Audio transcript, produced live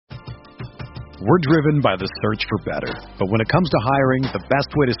We're driven by the search for better. But when it comes to hiring, the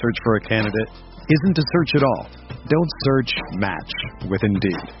best way to search for a candidate isn't to search at all. Don't search, match with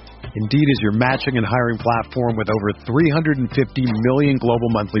Indeed. Indeed is your matching and hiring platform with over 350 million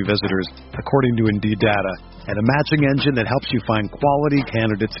global monthly visitors, according to Indeed data, and a matching engine that helps you find quality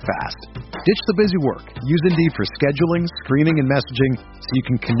candidates fast. Ditch the busy work. Use Indeed for scheduling, screening, and messaging so you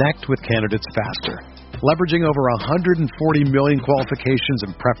can connect with candidates faster. Leveraging over 140 million qualifications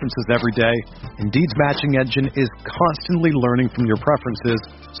and preferences every day, Indeed's matching engine is constantly learning from your preferences,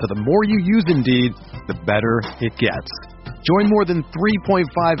 so the more you use Indeed, the better it gets. Join more than 3.5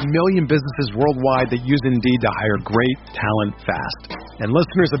 million businesses worldwide that use Indeed to hire great talent fast. And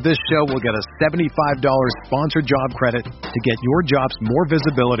listeners of this show will get a $75 sponsored job credit to get your jobs more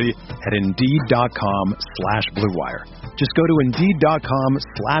visibility at Indeed.com/Blue Wire. Just go to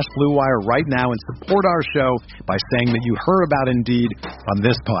Indeed.com/Blue Wire right now and support our show by saying that you heard about Indeed on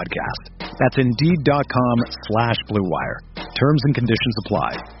this podcast. That's Indeed.com/Blue Wire. Terms and conditions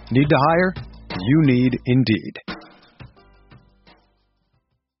apply. Need to hire? You need Indeed.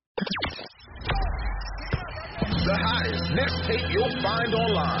 The hottest Knicks tape you'll find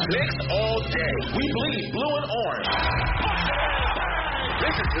online. Knicks all day. We bleed blue and orange.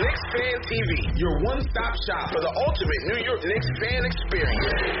 This is Knicks Fan TV, your one-stop shop for the ultimate New York Knicks fan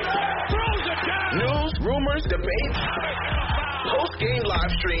experience. News, rumors, debates, post-game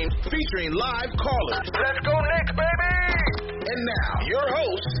live streams featuring live callers. Let's go Knicks, baby! And now, your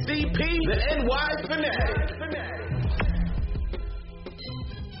host, CP, the NY Fanatic.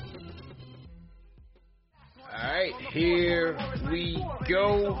 All right, here we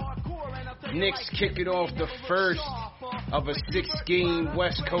go. Knicks kicking off the first of a 6-game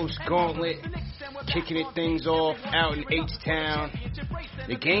West Coast gauntlet, kicking things off out in H-Town.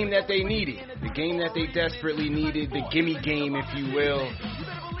 The game that they needed, the game that they desperately needed, the gimme game, if you will.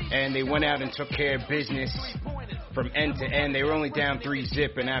 And they went out and took care of business from end to end. They were only down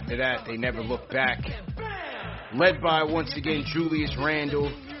 3-0, and after that, they never looked back. Led by, once again, Julius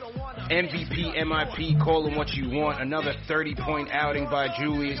Randle. MVP, MIP, call him what you want. Another 30-point outing by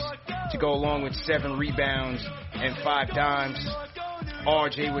Julius to go along with 7 rebounds and 5 dimes.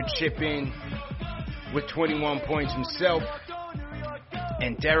 RJ would chip in with 21 points himself.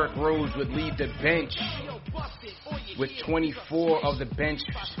 And Derrick Rose would lead the bench with 24 of the bench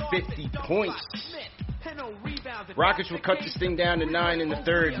 50 points. Rockets would cut this thing down to 9 in the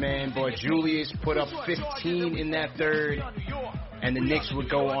third, man. Boy, Julius put up 15 in that third. And the Knicks would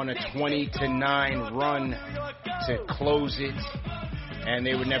go on a 20-9 run to close it. And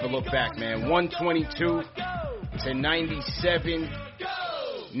they would never look back, man. 122-97.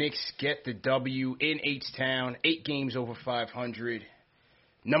 Knicks get the W in H-Town. 8 games over 500.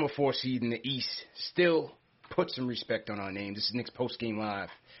 Number 4 seed in the East. Still put some respect on our name. This is Knicks Post Game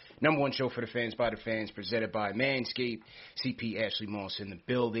Live. Number 1 show for the fans by the fans. Presented by Manscaped. CP Ashley Moss in the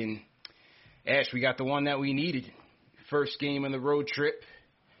building. Ash, we got the one that we needed. First game on the road trip,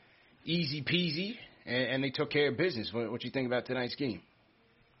 easy peasy, and they took care of business. What you think about tonight's game?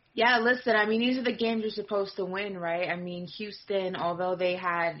 Yeah, listen, I mean, these are the games you're supposed to win, right? I mean, Houston, although they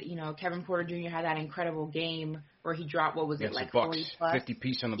had, Kevin Porter Jr. had that incredible game where he dropped, what was it, like 40 plus? 50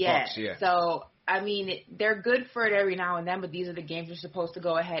 piece on the Bucks, yeah. So, I mean, they're good for it every now and then, but these are the games you're supposed to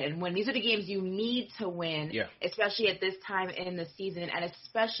go ahead and win. These are the games you need to win, especially at this time in the season, and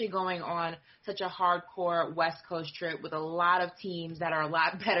especially going on such a hardcore West Coast trip with a lot of teams that are a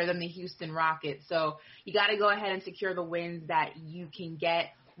lot better than the Houston Rockets. So you got to go ahead and secure the wins that you can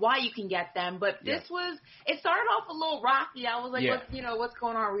get while you can get them. But it started off a little rocky. I was like, what's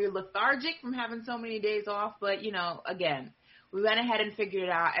going on? Were you lethargic from having so many days off? But, again, we went ahead and figured it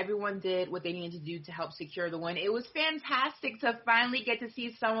out. Everyone did what they needed to do to help secure the win. It was fantastic to finally get to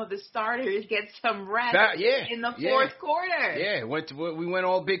see some of the starters get some rest in the fourth quarter. Yeah, we went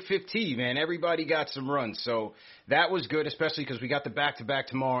all Big 15, man. Everybody got some runs. So that was good, especially because we got the back-to-back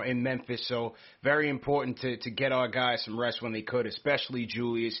tomorrow in Memphis. So very important to get our guys some rest when they could, especially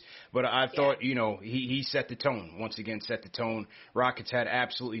Julius. But I thought, he set the tone. Once again, set the tone. Rockets had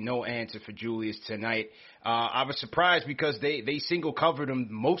absolutely no answer for Julius tonight. I was surprised because they single covered him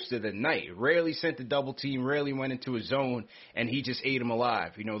most of the night. Rarely sent the double team, rarely went into a zone, and he just ate him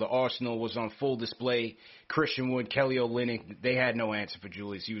alive. The Arsenal was on full display. Christian Wood, Kelly Olynyk, they had no answer for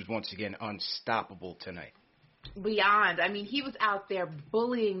Julius. He was once again unstoppable tonight. Beyond. I mean, he was out there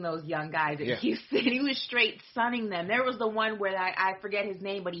bullying those young guys at Houston. He was straight sunning them. There was the one where I forget his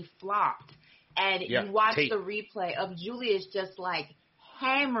name, but he flopped. And you watch the replay of Julius just like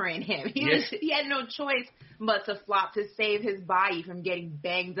hammering him. He had no choice but to flop to save his body from getting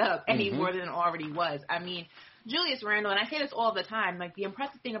banged up any more than it already was. I mean, Julius Randle, and I say this all the time, like the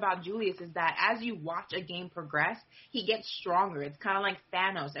impressive thing about Julius is that as you watch a game progress, he gets stronger. It's kind of like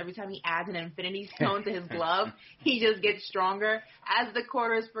Thanos. Every time he adds an infinity stone to his glove, he just gets stronger. As the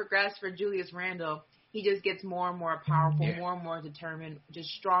quarters progress for Julius Randle, he just gets more and more powerful, more and more determined, just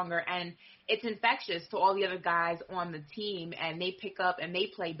stronger. And it's infectious to all the other guys on the team, and they pick up and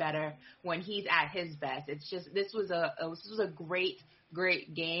they play better when he's at his best. It's just this was a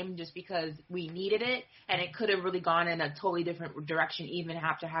great game just because we needed it, and it could have really gone in a totally different direction even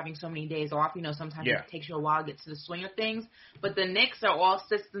after having so many days off. You know, sometimes it takes you a while to get to the swing of things. But the Knicks are all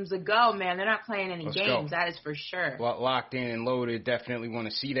systems a go, man. They're not playing any games. That is for sure. Well, locked in and loaded. Definitely want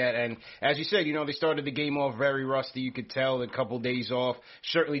to see that. And as you said, you know, they started the game off very rusty. You could tell a couple days off.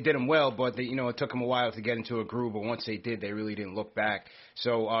 Certainly did them well, but, it took them a while to get into a groove. But once they did, they really didn't look back.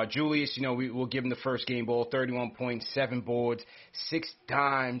 So, Julius, we'll give him the first game ball, 31 points, 7 boards, 6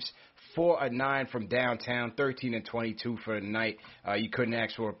 dimes, 4 of 9 from downtown, 13 and 22 for the night. You couldn't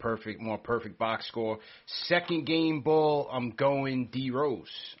ask for a more perfect box score. Second game ball, I'm going D Rose.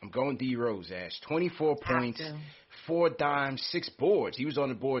 Ash. 24 points, 4 dimes, 6 boards. He was on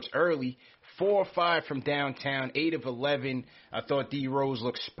the boards early. 4 of 5 from downtown, 8 of 11. I thought D Rose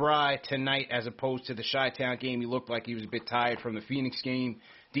looked spry tonight as opposed to the Chi-Town game. He looked like he was a bit tired from the Phoenix game.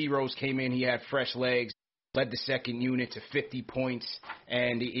 D Rose came in, he had fresh legs. Led the second unit to 50 points,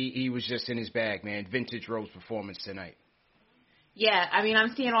 and he was just in his bag, man. Vintage Rose performance tonight. Yeah, I mean,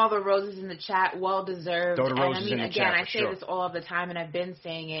 I'm seeing all the roses in the chat, well-deserved. Throw the roses and I mean, in the again, chat I say sure. this all of the time, and I've been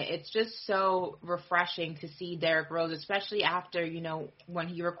saying it. It's just so refreshing to see Derrick Rose, especially after, when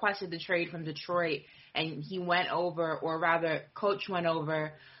he requested the trade from Detroit, and he went over, or rather, Coach went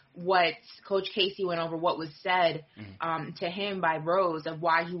over what Coach Casey went over what was said to him by Rose of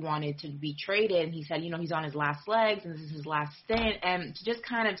why he wanted to be traded. And he said, he's on his last legs and this is his last stint. And to just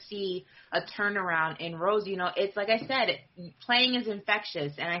kind of see a turnaround in Rose, it's like I said, playing is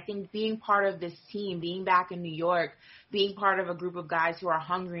infectious. And I think being part of this team, being back in New York, being part of a group of guys who are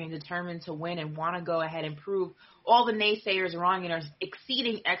hungry and determined to win and want to go ahead and prove all the naysayers wrong and are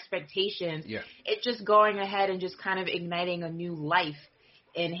exceeding expectations, it's just going ahead and just kind of igniting a new life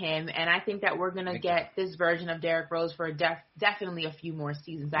in him, and I think that we're going to get this version of Derrick Rose for definitely a few more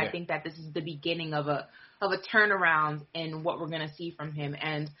seasons. I think that this is the beginning of a turnaround in what we're going to see from him,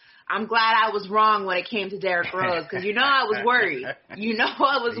 and I'm glad I was wrong when it came to Derrick Rose, because I was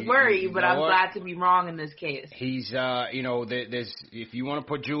worried. But I'm glad to be wrong in this case. He's, there's if you want to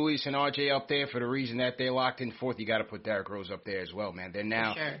put Julius and RJ up there for the reason that they're locked in fourth, you got to put Derrick Rose up there as well, man. They're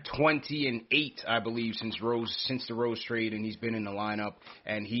now 20-8, I believe, since the Rose trade, and he's been in the lineup,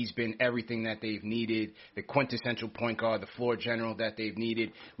 and he's been everything that they've needed, the quintessential point guard, the floor general that they've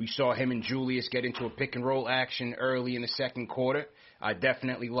needed. We saw him and Julius get into a pick and roll action early in the second quarter. I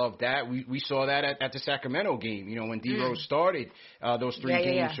definitely love that. We saw that at the Sacramento game, when D Rose started those 3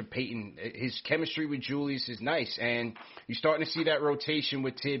 games for Peyton. His chemistry with Julius is nice, and you're starting to see that rotation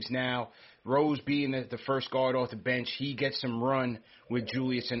with Tibbs now. Rose being the first guard off the bench, he gets some run with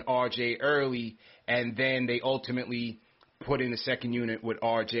Julius and RJ early, and then they ultimately put in the second unit with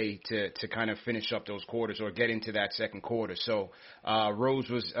RJ to kind of finish up those quarters or get into that second quarter. So Rose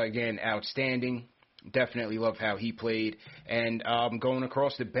was, again, outstanding. Definitely love how he played. And going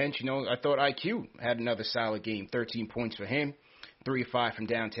across the bench, I thought IQ had another solid game. 13 points for him, 3 of 5 from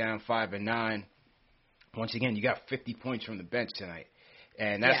downtown, 5 of 9. Once again, you got 50 points from the bench tonight.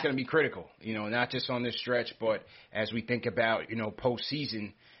 And that's going to be critical, not just on this stretch, but as we think about,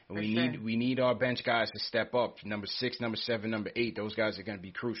 postseason, we need our bench guys to step up. Number 6, number 7, number 8, those guys are going to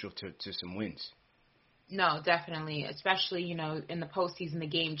be crucial to some wins. No, definitely, especially, in the postseason, the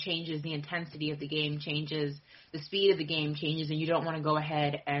game changes, the intensity of the game changes, the speed of the game changes, and you don't want to go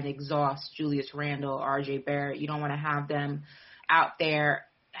ahead and exhaust Julius Randle, RJ Barrett. You don't want to have them out there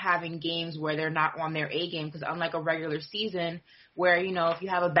having games where they're not on their A game, because unlike a regular season where, if you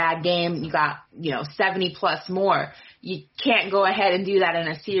have a bad game, you got, 70 plus more. You can't go ahead and do that in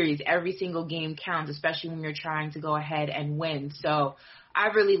a series. Every single game counts, especially when you're trying to go ahead and win. So I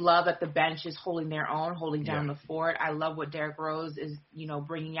really love that the bench is holding their own, holding down the fort. I love what Derrick Rose is,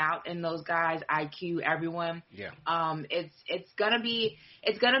 bringing out in those guys, IQ, everyone. Yeah. It's gonna be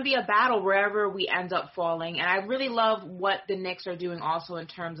a battle wherever we end up falling, and I really love what the Knicks are doing also in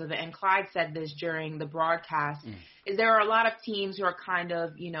terms of it. And Clyde said this during the broadcast. Is there are a lot of teams who are kind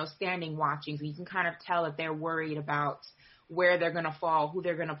of standing watching, so you can kind of tell that they're worried about where they're going to fall, who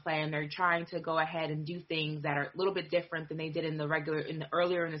they're going to play, and they're trying to go ahead and do things that are a little bit different than they did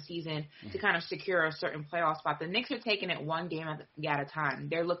earlier in the season to kind of secure a certain playoff spot. The Knicks are taking it one game at a time.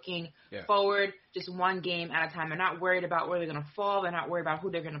 They're looking forward just one game at a time. They're not worried about where they're going to fall. They're not worried about who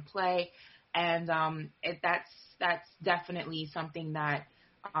they're going to play. And that's definitely something that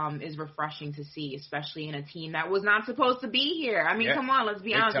is refreshing to see, especially in a team that was not supposed to be here. I mean, come on, let's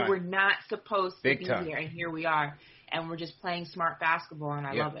be honest. We're not supposed to be here, and here we are. And we're just playing smart basketball, and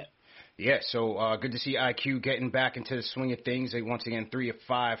I love it. Yeah, so good to see IQ getting back into the swing of things. They once again 3 of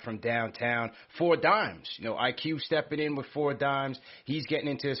 5 from downtown, 4 dimes. IQ stepping in with 4 dimes. He's getting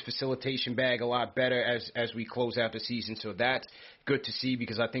into his facilitation bag a lot better as we close out the season. So that's good to see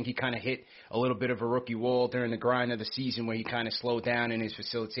because I think he kind of hit a little bit of a rookie wall during the grind of the season where he kind of slowed down in his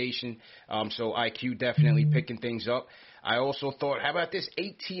facilitation. So IQ definitely picking things up. I also thought, how about this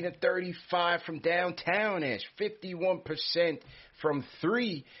 18 of 35 from downtown, Ash, 51% from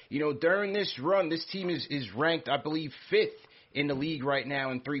 3. During this run, this team is ranked, I believe, 5th in the league right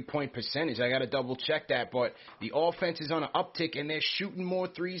now in three-point percentage. I got to double-check that, but the offense is on an uptick, and they're shooting more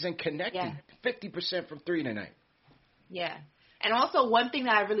threes and connecting. 50% from 3 tonight. Yeah. And also one thing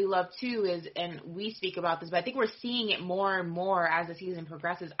that I really love, too, is, and we speak about this, but I think we're seeing it more and more as the season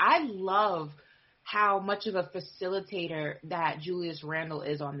progresses. I love how much of a facilitator that Julius Randle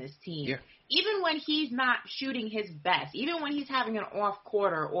is on this team. Yeah. Even when he's not shooting his best, even when he's having an off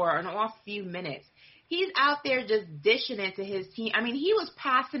quarter or an off few minutes, he's out there just dishing it to his team. I mean, he was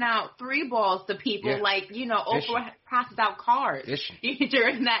passing out 3 balls to people like, Oprah passes out cards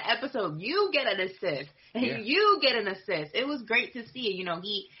during that episode. You get an assist, and you get an assist. It was great to see.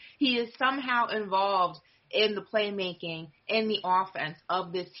 He is somehow involved in the playmaking, in the offense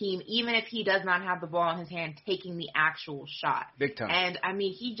of this team, even if he does not have the ball in his hand, taking the actual shot. Big time. And, I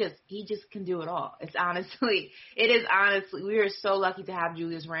mean, he just can do it all. It is honestly, we are so lucky to have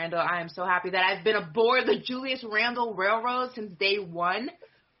Julius Randle. I am so happy that I've been aboard the Julius Randle Railroad since day one.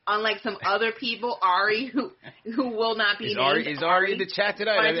 Unlike some other people, Ari, who will not be named. Is Ari in the chat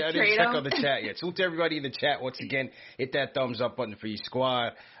tonight? I didn't check on the chat yet. Salute to everybody in the chat. Once again, hit that thumbs up button for your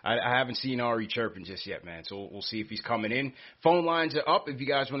squad. I haven't seen Ari chirping just yet, man. So we'll see if he's coming in. Phone lines are up if you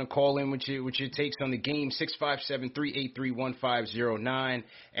guys want to call in with your takes on the game, 657-383-1509.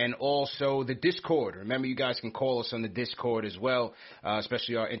 And also the Discord. Remember, you guys can call us on the Discord as well,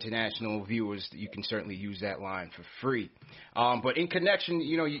 especially our international viewers. You can certainly use that line for free. But in connection,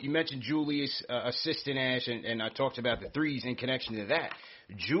 you mentioned Julius assisting Ash, and I talked about the threes in connection to that.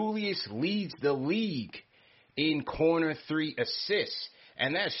 Julius leads the league in corner 3 assists.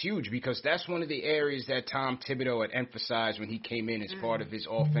 And that's huge because that's one of the areas that Tom Thibodeau had emphasized when he came in as part of his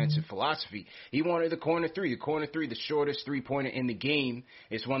offensive philosophy. He wanted the corner 3. The corner 3, the shortest three-pointer in the game.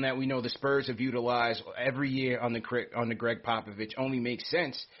 It's one that we know the Spurs have utilized every year on the Greg Popovich. Only makes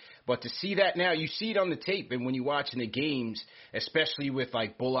sense. But to see that now, you see it on the tape, and when you're watching the games, especially with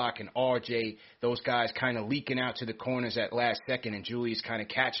like Bullock and RJ, those guys kind of leaking out to the corners at last second, and Julius kind of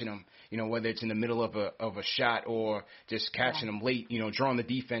catching them, whether it's in the middle of a shot or just catching them late, drawing the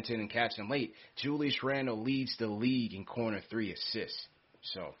defense in and catching them late. Julius Randle leads the league in corner 3 assists.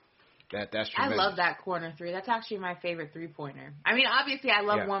 So that's tremendous. I love that corner 3. That's actually my favorite three-pointer. I mean, obviously, I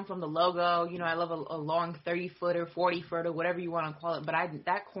love one from the logo. I love a long 30-footer, 40-footer, whatever you want to call it. But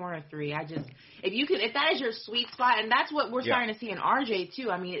that corner 3, if that is your sweet spot, and that's what we're starting to see in RJ too.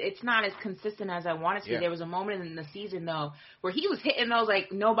 I mean, it's not as consistent as I want it to be. There was a moment in the season though where he was hitting those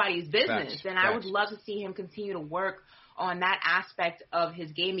like nobody's business, and I would love to see him continue to work on that aspect of his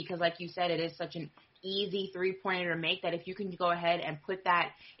game because, like you said, it is such an easy three-pointer to make that if you can go ahead and put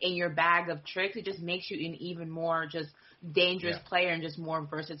that in your bag of tricks, it just makes you an even more just dangerous player and just more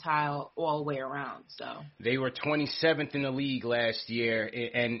versatile all the way around. So they were 27th in the league last year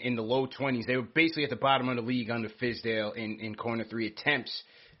and in the low 20s. They were basically at the bottom of the league under Fizdale in corner 3 attempts.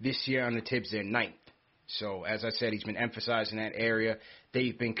 This year under Tibbs, they're 9th. So, as I said, he's been emphasizing that area.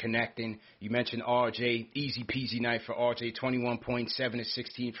 They've been connecting. You mentioned RJ. Easy peasy night for RJ. 21 points, 7 of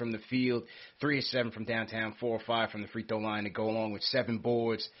 16 from the field, 3 of 7 from downtown, 4 of 5 from the free throw line to go along with 7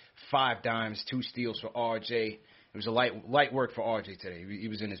 boards, 5 dimes, 2 steals for RJ. It was a light work for RJ today. He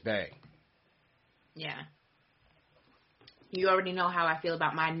was in his bag. Yeah. You already know how I feel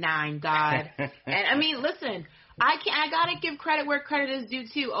about my 9 God. And, I mean, listen, I gotta give credit where credit is due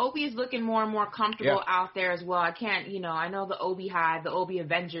too. Obi is looking more and more comfortable out there as well. I can't, I know the Obi Hive, the Obi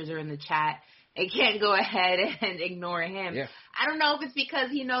Avengers are in the chat. I can't go ahead and ignore him. Yeah. I don't know if it's because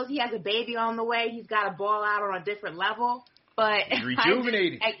he knows he has a baby on the way. He's got to ball out on a different level, but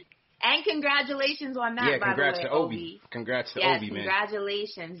rejuvenated. And congratulations on that. By congrats the way, to Obi. Congrats to Obi, man.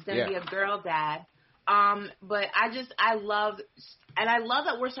 Congratulations. He's gonna be a girl dad. But I love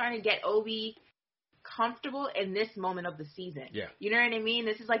that we're starting to get Obi comfortable in this moment of the season. Yeah. You know what I mean?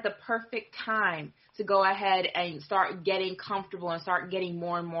 This is like the perfect time to go ahead and start getting comfortable and start getting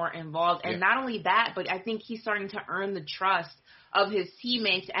more and more involved. And not only that, but I think he's starting to earn the trust of his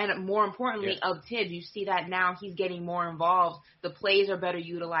teammates and, more importantly, of Tibbs. You see that now he's getting more involved. The plays are better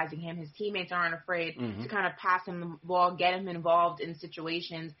utilizing him. His teammates aren't afraid to kind of pass him the ball, get him involved in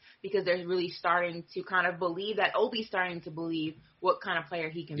situations, because they're really starting to kind of believe that Obi's starting to believe what kind of player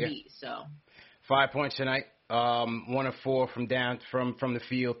he can be. So 5 points tonight. 1 of 4 from the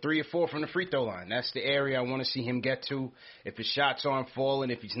field, 3 of 4 from the free throw line. That's the area I want to see him get to. If his shots aren't falling,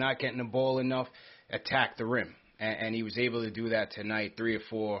 if he's not getting the ball enough, attack the rim. And he was able to do that tonight, 3 of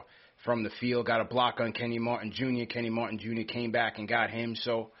 4 from the field. Got a block on Kenny Martin Jr. Kenny Martin Jr. came back and got him.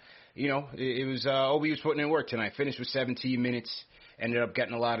 So, it was Obi was putting in work tonight. Finished with 17 minutes. Ended up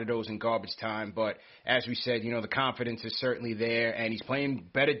getting a lot of those in garbage time. But as we said, the confidence is certainly there. And he's playing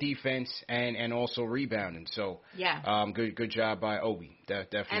better defense and also rebounding. So, good job by Obi.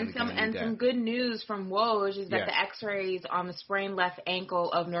 Definitely. And some good news from Woj is that the x-rays on the sprained left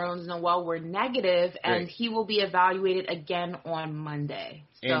ankle of Nerlens Noel were negative, and he will be evaluated again on Monday.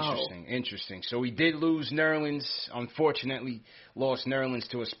 So. Interesting. So we did lose Nerlens. Unfortunately, lost Nerlens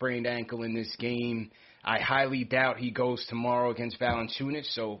to a sprained ankle in this game. I highly doubt he goes tomorrow against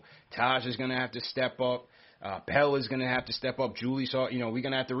Valanciunas, so Taj is going to have to step up. Pell is going to have to step up. Julie, we're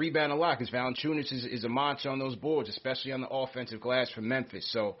going to have to rebound a lot because Valanciunas is a monster on those boards, especially on the offensive glass for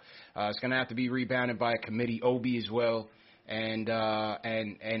Memphis. So it's going to have to be rebounded by a committee, Obi as well. And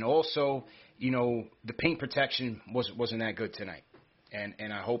also, the paint protection wasn't that good tonight.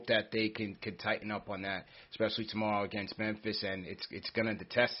 And I hope that they can tighten up on that, especially tomorrow against Memphis. And the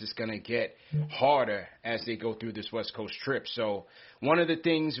test is gonna get harder as they go through this West Coast trip. So one of the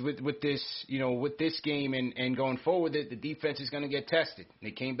things with this game and going forward, the defense is gonna get tested.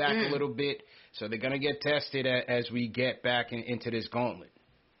 They came back a little bit, so they're gonna get tested as we get back into this gauntlet.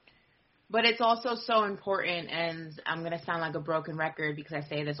 But it's also so important, and I'm going to sound like a broken record because I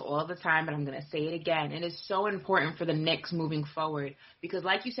say this all the time, but I'm going to say it again. It is so important for the Knicks moving forward because,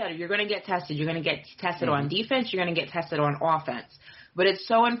 like you said, you're going to get tested. You're going to get tested on defense. You're going to get tested on offense. But it's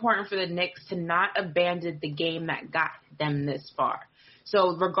so important for the Knicks to not abandon the game that got them this far.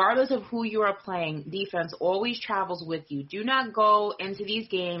 So regardless of who you are playing, defense always travels with you. Do not go into these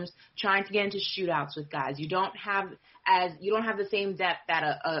games trying to get into shootouts with guys. You don't have the same depth that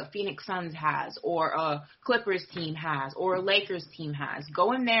a Phoenix Suns has or a Clippers team has or a Lakers team has.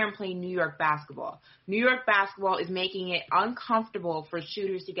 Go in there and play New York basketball. New York basketball is making it uncomfortable for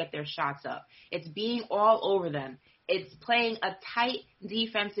shooters to get their shots up. It's being all over them. It's playing a tight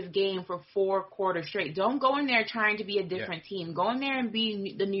defensive game for 4 quarters straight. Don't go in there trying to be a different team. Go in there and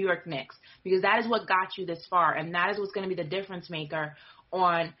be the New York Knicks because that is what got you this far, and that is what's going to be the difference maker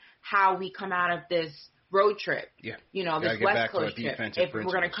on how we come out of this road trip. Yeah. This West Coast trip. If we're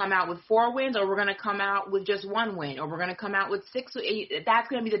going to come out with 4 wins or we're going to come out with just 1 win or we're going to come out with 6, that's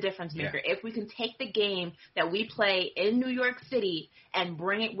going to be the difference maker. If we can take the game that we play in New York City and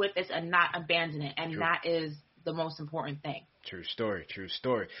bring it with us and not abandon it, and that is the most important thing. True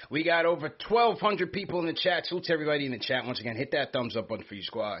story. We got over 1,200 people in the chat. Salute to everybody in the chat. Once again, hit that thumbs up button for your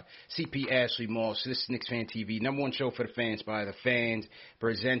squad. CP Ashley Moss. This is Knicks Fan TV. Number 1 show for the fans by the fans.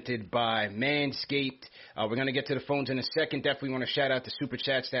 Presented by Manscaped. We're going to get to the phones in a second. Definitely want to shout out the super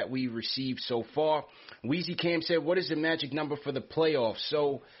chats that we received so far. Wheezy Cam said, what is the magic number for the playoffs?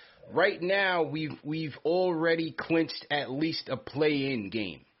 So right now, we've already clinched at least a play-in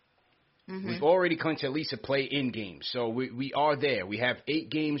game. Mm-hmm. We've already clinched at least a play-in game. So we are there. We have 8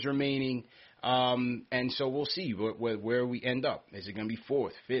 games remaining, and so we'll see where we end up. Is it going to be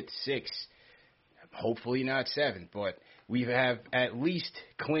 4th, 5th, 6th? Hopefully not 7th, but we have at least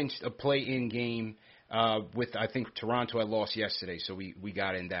clinched a play-in game with, I think, Toronto had lost yesterday, so we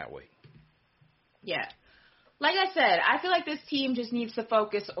got in that way. Yeah. Like I said, I feel like this team just needs to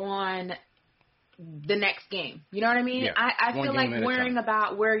focus on the next game. You know what I mean? Yeah. I feel like worrying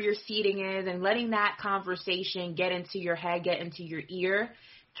about where your seating is and letting that conversation get into your head, get into your ear,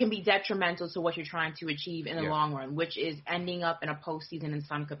 can be detrimental to what you're trying to achieve in the long run, which is ending up in a postseason in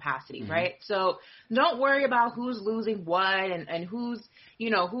some capacity, right? So don't worry about who's losing what and who's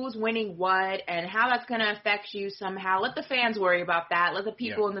winning what and how that's going to affect you somehow. Let the fans worry about that. Let the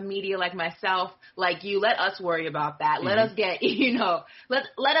people in the media like myself, like you, let us worry about that. Let us get,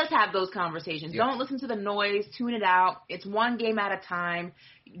 let us have those conversations. Don't listen to the noise. Tune it out. It's one game at a time.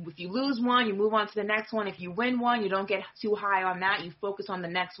 If you lose one, you move on to the next one. If you win one, you don't get too high on that. You focus on the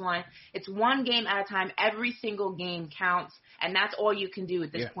next one. It's one game at a time. Every single game counts, and that's all you can do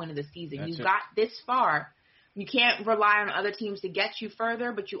at this point of the season. You got this far. You can't rely on other teams to get you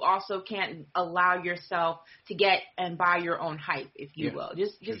further, but you also can't allow yourself to get and buy your own hype, if you will.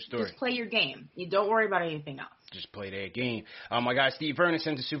 Just play your game. You don't worry about anything else. Just play their game. My guy Steve Vernon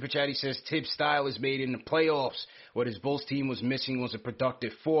sent a super chat. He says, Tibbs' style is made in the playoffs. What his Bulls team was missing was a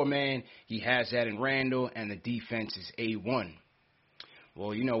productive four-man. He has that in Randall, and the defense is A1.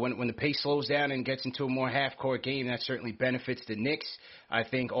 Well, you know, when the pace slows down and gets into a more half-court game, that certainly benefits the Knicks. I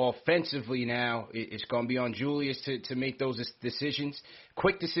think offensively now, it's going to be on Julius to make those decisions,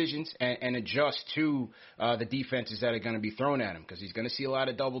 quick decisions, and adjust to the defenses that are going to be thrown at him, because he's going to see a lot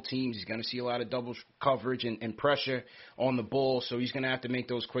of double teams. He's going to see a lot of double coverage and pressure on the ball, so he's going to have to make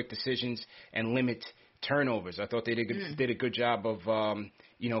those quick decisions and limit turnovers. I thought they did a good job of,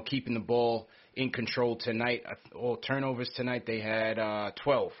 keeping the ball in control tonight. All turnovers tonight, they had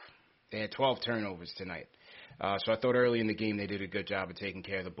 12. They had 12 turnovers tonight. So I thought early in the game they did a good job of taking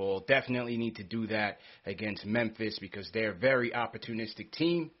care of the ball. Definitely need to do that against Memphis because they're a very opportunistic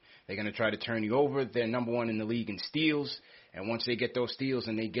team. They're going to try to turn you over. They're number one in the league in steals. And once they get those steals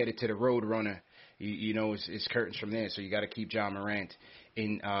and they get it to the road runner, it's curtains from there. So you got to keep John Morant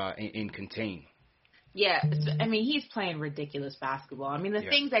in contain. Yeah, I mean, he's playing ridiculous basketball. I mean, the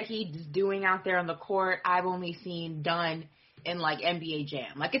things that he's doing out there on the court, I've only seen done in, like, NBA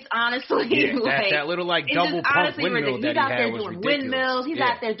Jam. Like, it's honestly, that little, like, double pump windmill that he had was ridiculous. He's out there doing windmills. He's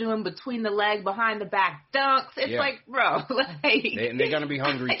out there doing between the leg, behind the back dunks. It's like, bro, and they're going to be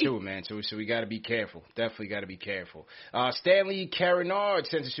hungry, too, man. So we got to be careful. Definitely got to be careful. Stanley Carinard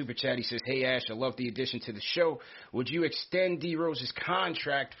sends a super chat. He says, hey, Ash, I love the addition to the show. Would you extend D. Rose's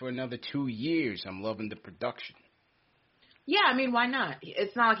contract for another 2 years? I'm loving the production. Yeah, I mean, why not?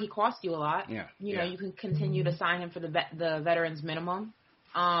 It's not like he cost you a lot. Yeah. You know, you can continue to sign him for the veterans minimum.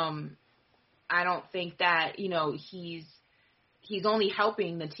 I don't think that, he's only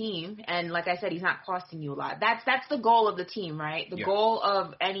helping the team. And like I said, he's not costing you a lot. That's the goal of the team, right? The goal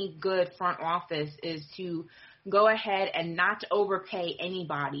of any good front office is to go ahead and not overpay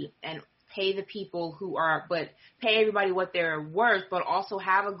anybody and pay the people but pay everybody what they're worth, but also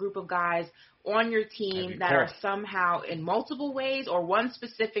have a group of guys on your team that are somehow in multiple ways or one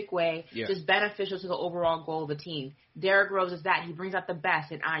specific way just beneficial to the overall goal of the team. Derrick Rose is that. He brings out the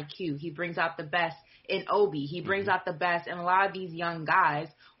best in IQ. He brings out the best in Obi. He brings out the best in a lot of these young guys.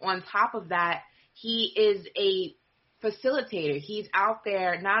 On top of that, he is a facilitator. He's out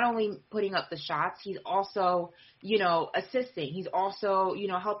there not only putting up the shots, he's also, assisting. He's also,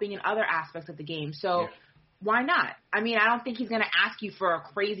 helping in other aspects of the game. So why not? I mean, I don't think he's going to ask you for a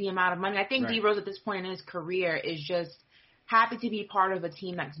crazy amount of money. I think D. Rose at this point in his career is just happy to be part of a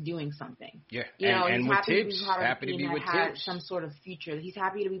team that's doing something. Yeah, and he's happy to be part of a team that has some sort of future. He's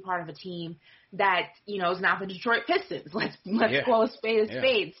happy to be part of a team that, is not the Detroit Pistons. Let's call a spade a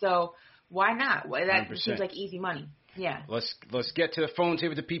spade. So why not? That 100%. Seems like easy money. Yeah. Let's get to the phones here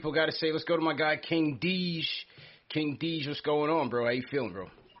with the people got to say. Let's go to my guy King Deej. King Deej, what's going on, bro? How you feeling, bro?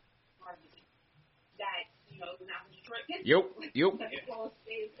 Yep.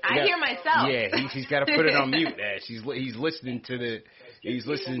 I hear myself. Yeah, he's got to put it on mute. Ash. He's listening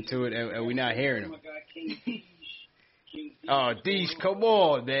to it, and we're not hearing him. Oh, Deej, come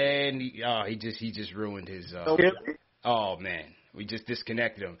on, man. He just ruined his. Oh man, we just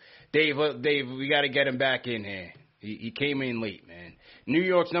disconnected him. Dave, we got to get him back in here. He came in late, man. New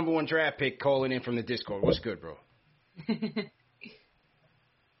York's #1 draft pick calling in from the Discord. What's good, bro?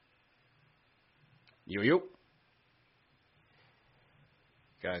 Yo.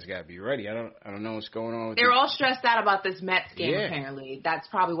 Guys gotta be ready. I don't know what's going on. They're all stressed out about this Mets game. Apparently, that's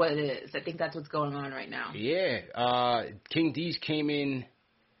probably what it is. I think that's what's going on right now. Yeah. King D's came in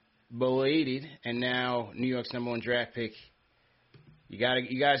belated, and now New York's #1 draft pick. You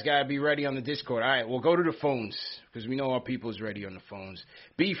guys gotta be ready on the Discord. All right, we'll go to the phones because we know our people's ready on the phones.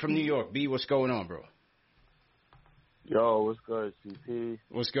 B from New York. B, what's going on, bro? Yo, what's good, CP?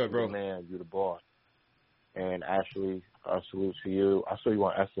 What's good, bro? Man, you the boss. And Ashley, salute to you. I saw you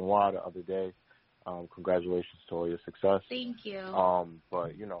on SNY the other day. Congratulations to all your success. Thank you.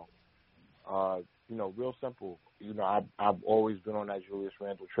 But real simple. I've always been on that Julius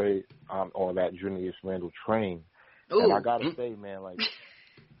Randle trade, or that Julius Randle train. Ooh. And I gotta say, man, like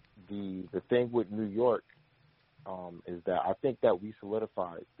the thing with New York is that I think that we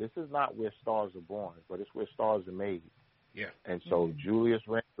solidified. This is not where stars are born, but it's where stars are made. Yeah. And so Julius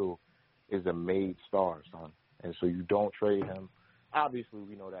Randle is a made star, son. And so you don't trade him. Obviously,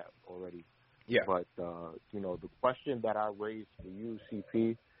 we know that already. Yeah. But, the question that I raised for you,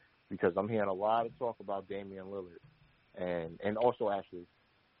 CP, because I'm hearing a lot of talk about Damian Lillard. And also, Ashley,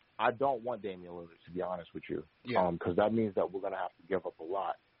 I don't want Damian Lillard, to be honest with you. Yeah. Because that means that we're going to have to give up a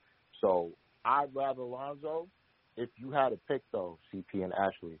lot. So I'd rather Lonzo. If you had to pick, though, CP and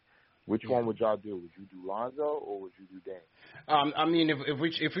Ashley, which one would y'all do? Would you do Lonzo or would you do Dame? I mean,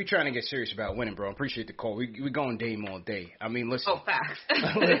 if we trying to get serious about winning, bro, I appreciate the call. We going Dame all day. I mean, listen. Oh, facts.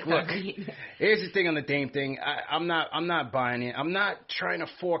 look. Here's the thing on the Dame thing. I'm not buying it. I'm not trying to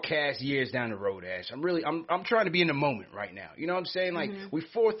forecast years down the road, Ash. I'm trying to be in the moment right now. You know what I'm saying? Like we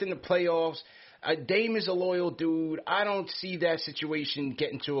fourth in the playoffs. Dame is a loyal dude. I don't see that situation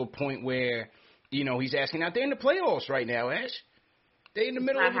getting to a point where, you know, he's asking out. They're in the playoffs right now, Ash. They're in the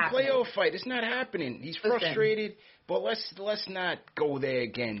middle of a playoff fight. It's not happening. He's frustrated, but let's not go there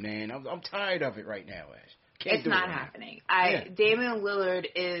again, man. I'm tired of it right now, Ash. It's not happening. Damian Lillard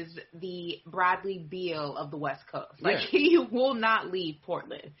is the Bradley Beal of the West Coast. Like, he will not leave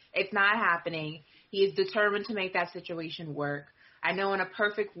Portland. It's not happening. He is determined to make that situation work. I know in a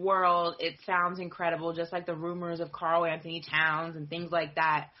perfect world it sounds incredible, just like the rumors of Karl Anthony Towns and things like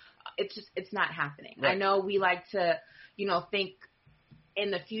that. It's not happening. Right. I know we like to, you know, think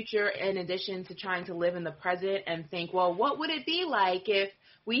in the future in addition to trying to live in the present and think, well, what would it be like if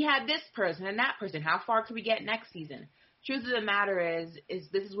we had this person and that person? How far could we get next season? Truth of the matter is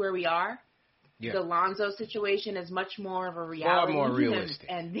this is where we are. Yeah. The Lonzo situation is much more of a reality. Far more realistic.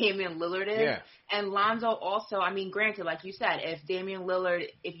 And Damian Lillard is. Yeah. And Lonzo also, I mean, granted, like you said, if Damian Lillard,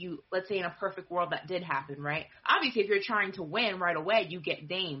 let's say in a perfect world that did happen, right? Obviously, if you're trying to win right away, you get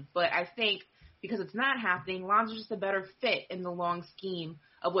Dame. But I think because it's not happening, Lonzo's just a better fit in the long scheme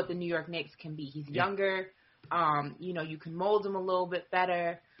of what the New York Knicks can be. He's younger. You know, you can mold him a little bit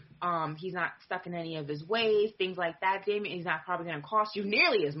better. He's not stuck in any of his ways, things like that. Damian, he's not probably going to cost you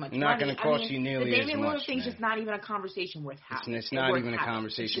nearly as much money. Not going to cost you nearly as much. The Damian Lillard thing's just not even a conversation worth having. It's not even a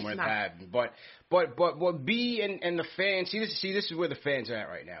conversation worth having. But what B and the fans see this is where the fans are at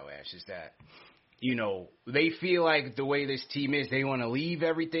right now, Ash, is that, you know, they feel like the way this team is, they want to leave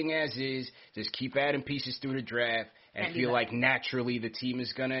everything as is, just keep adding pieces through the draft, and feel like naturally the team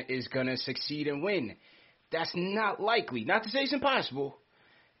is gonna succeed and win. That's not likely. Not to say it's impossible.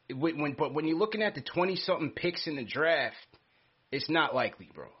 But when you're looking at the 20-something picks in the draft, it's not likely,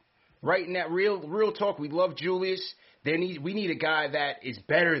 bro. Right now, real talk, we love Julius. We need a guy that is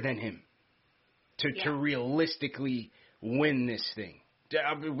better than him to realistically win this thing.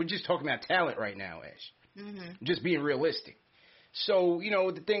 We're just talking about talent right now, Ash. Just being realistic. So, you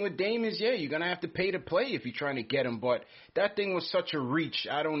know, the thing with Dame is, you're going to have to pay to play if you're trying to get him. But that thing was such a reach.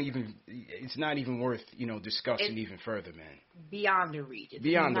 It's not even worth, you know, discussing even further, man. Beyond a reach. It's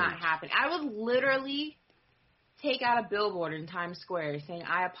not happening. I would literally take out a billboard in Times Square saying,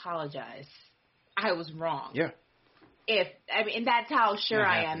 I apologize. I was wrong. Yeah. And that's how sure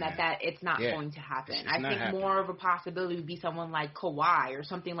I am that it's not going to happen. I think more of a possibility would be someone like Kawhi or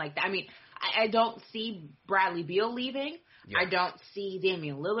something like that. I mean, I don't see Bradley Beal leaving. Yeah. I don't see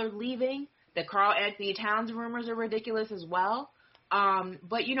Damian Lillard leaving. The Karl Anthony Towns rumors are ridiculous as well.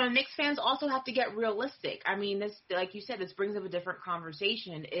 But, you know, Knicks fans also have to get realistic. I mean, this, like you said, this brings up a different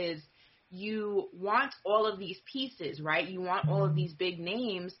conversation, is you want all of these pieces, right? You want all of these big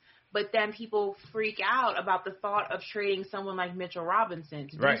names, but then people freak out about the thought of trading someone like Mitchell Robinson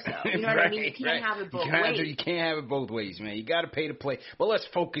to do so. You know what I mean? You can't have it both ways. You can't have it both ways, man. You got to pay to play. But let's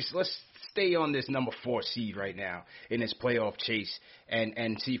focus. Let's stay on this number 4 seed right now in this playoff chase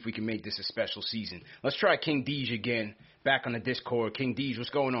and see if we can make this a special season. Let's try King Deej again, back on the Discord. King Deej, what's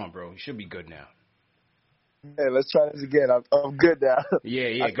going on, bro? You should be good now. Hey, let's try this again. I'm good now.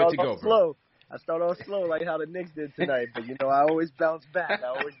 Yeah, good to go, bro. I start off slow like how the Knicks did tonight, but, you know, I always bounce back.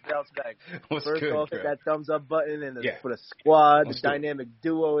 First good, off, hit that thumbs up button, and for the squad, the dynamic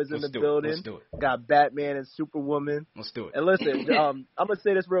duo is in the building. Let's do it. Got Batman and Superwoman. Let's do it. And listen, I'm going to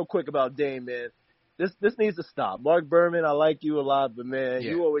say this real quick about Dame, man. This needs to stop. Mark Berman, I like you a lot, but, man,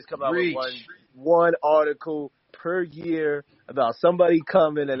 you always come out with one article per year about somebody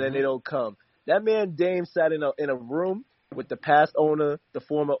coming, and then they don't come. That man Dame sat in a room with the past owner, the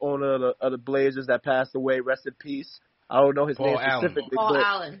former owner of the Blazers that passed away, rest in peace. I don't know his name specifically. Paul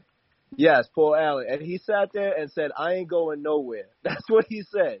Allen. Yes, Paul Allen. And he sat there and said, I ain't going nowhere. That's what he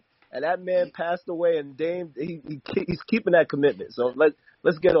said. And that man passed away, and Dame, he's keeping that commitment. So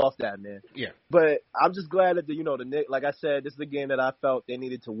let's get off that, man. Yeah. But I'm just glad that, you know, the Knicks, like I said, this is a game that I felt they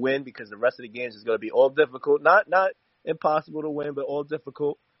needed to win because the rest of the games is going to be all difficult. Not impossible to win, but all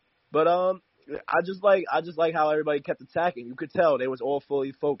difficult. But I just like how everybody kept attacking. You could tell they was all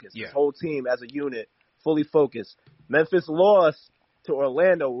fully focused. Yeah. This whole team as a unit, fully focused. Memphis lost to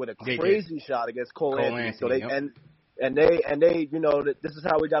Orlando with a crazy shot against Cole Anthony. So they and they you know, this is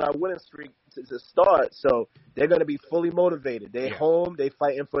how we got our winning streak to start. So they're going to be fully motivated. They're home. They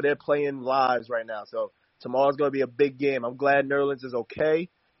fighting for their playing lives right now. So tomorrow's going to be a big game. I'm glad Nerlens is okay.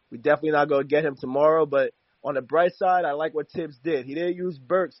 We definitely not going to get him tomorrow. But on the bright side, I like what Tibbs did. He didn't use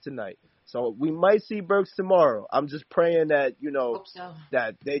Burks tonight. So we might see Burks tomorrow. I'm just praying that, Hope so.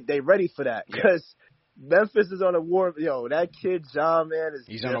 that they ready for that. Because Memphis is on a war. That kid, John, man, is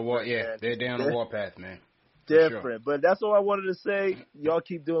He's on a war. Yeah, they're down the warpath, man. Different. Sure. But that's all I wanted to say. Y'all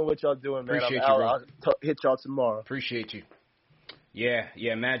keep doing what y'all doing, man. Appreciate you, bro. I'll hit y'all tomorrow. Appreciate you.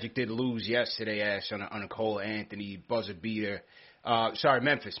 Yeah, Magic did lose yesterday, Ash, on a Cole Anthony buzzer beater.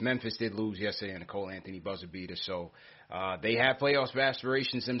 Memphis. Memphis did lose yesterday on a Cole Anthony buzzer beater. So they have playoff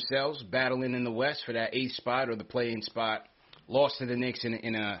aspirations themselves, battling in the West for that 8th spot or the play-in spot. Lost to the Knicks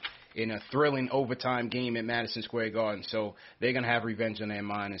in a thrilling overtime game at Madison Square Garden. So they're going to have revenge on their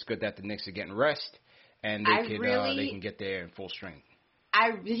mind. It's good that the Knicks are getting rest, and they can get there in full strength.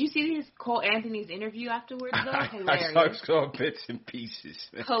 Did you see his Cole Anthony's interview afterwards, though? Hilarious. I saw bits and pieces.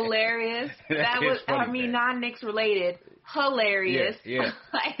 Hilarious. That was, funny, non-Knicks related. Hilarious. Yeah.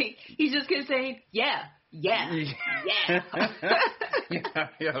 Like, he just kept saying, yeah.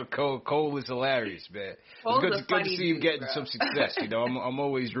 Cole is hilarious, man. It's good to see him getting some success. I'm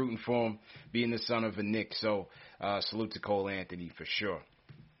always rooting for him, being the son of a Knick. So salute to Cole Anthony for sure.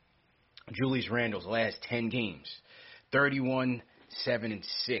 Julius Randle's last 10 games, 31-7-6,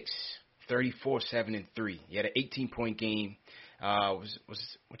 34-7-3. He had an 18-point game. I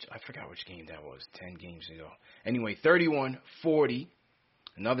forgot which game that was. 10 games ago. Anyway, 31-40.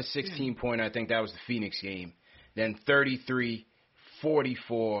 Another 16-pointer. I think that was the Phoenix game. Then 33,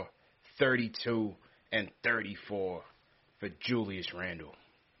 44, 32, and 34 for Julius Randle.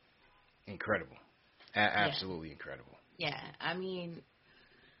 Incredible. Absolutely incredible. Yeah, I mean,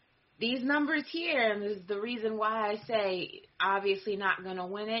 these numbers here, and this is the reason why I say obviously not going to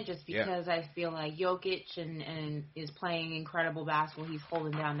win it, just because I feel like Jokic and is playing incredible basketball. He's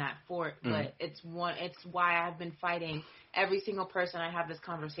holding down that fort. But it's why I've been fighting every single person I have this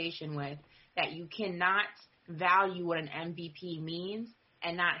conversation with, that you cannot value what an MVP means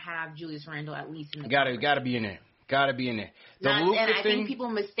and not have Julius Randle at least in the Got to be in there. Got to be in there. I think people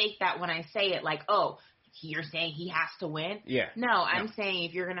mistake that when I say it, like, oh, you're saying he has to win? Yeah. No, I'm saying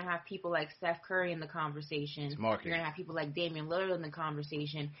if you're going to have people like Steph Curry in the conversation, if you're going to have people like Damian Lillard in the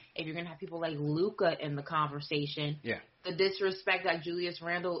conversation, if you're going to have people like Luka in the conversation, the disrespect that Julius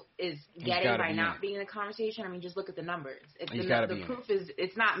Randle is getting by not being in the conversation, I mean, just look at the numbers. The proof is,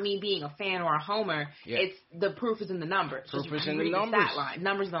 it's not me being a fan or a homer. It's the proof is in the numbers. Proof is in the numbers. Stat line.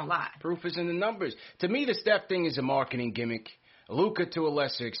 Numbers don't lie. Proof is in the numbers. To me, the Steph thing is a marketing gimmick. Luka, to a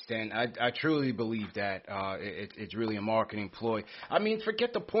lesser extent, I truly believe that it's really a marketing ploy. I mean,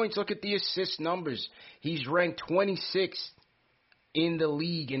 forget the points. Look at the assist numbers. He's ranked 26th in the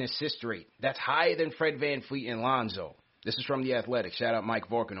league in assist rate. That's higher than Fred VanVleet and Lonzo. This is from The Athletic. Shout out Mike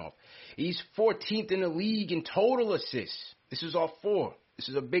Vorkunov. He's 14th in the league in total assists. This is all 4. This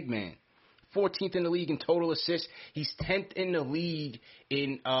is a big man. 14th in the league in total assists. He's 10th in the league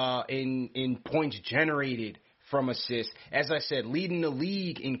in points generated from assists. As I said, leading the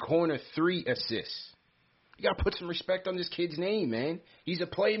league in corner 3 assists. You got to put some respect on this kid's name, man. He's a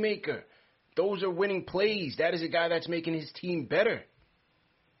playmaker. Those are winning plays. That is a guy that's making his team better.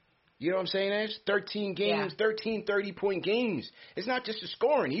 You know what I'm saying, Ash? 13 games, 13 30-point games. It's not just the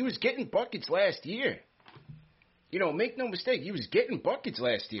scoring. He was getting buckets last year. Make no mistake. He was getting buckets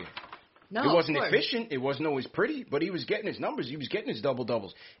last year. No, it wasn't efficient. It wasn't always pretty, but he was getting his numbers. He was getting his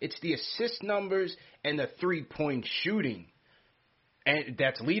double-doubles. It's the assist numbers and the three-point shooting, and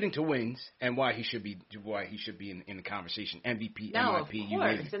that's leading to wins and why he should be in the conversation. MVP, no, MIP, of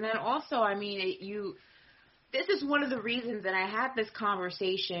course. And then also, I mean, this is one of the reasons that I had this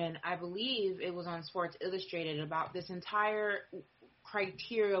conversation, I believe it was on Sports Illustrated, about this entire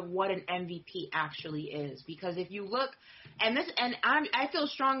criteria of what an MVP actually is. Because if you look, I feel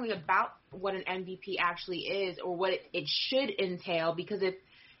strongly about what an MVP actually is, or what it should entail, because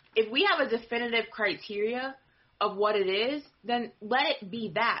if we have a definitive criteria of what it is, then let it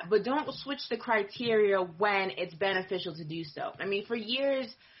be that. But don't switch the criteria when it's beneficial to do so. I mean, for years,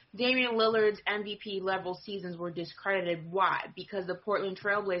 Damian Lillard's MVP level seasons were discredited. Why? Because the Portland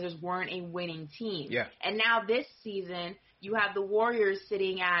Trailblazers weren't a winning team. Yeah. And now this season, you have the Warriors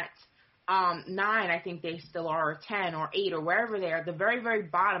sitting at 9, I think they still are, or 10 or 8 or wherever they are, the very, very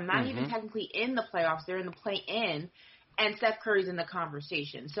bottom, not even technically in the playoffs, they're in the play-in, and Steph Curry's in the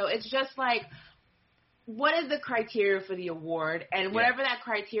conversation. So it's just like, what is the criteria for the award? And whatever that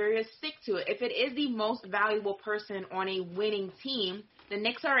criteria, stick to it. If it is the most valuable person on a winning team, the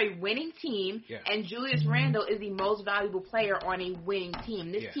Knicks are a winning team, and Julius Randle is the most valuable player on a winning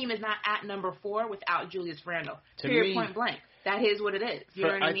team. This team is not at number 4 without Julius Randle. Period, point blank. that is what it is. You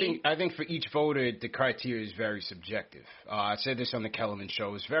know what I mean? I think for each voter, the criteria is very subjective. I said this on the Kellerman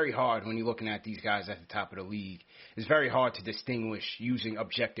show. It's very hard when you're looking at these guys at the top of the league. It's very hard to distinguish using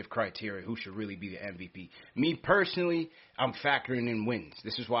objective criteria who should really be the MVP. Me personally, I'm factoring in wins.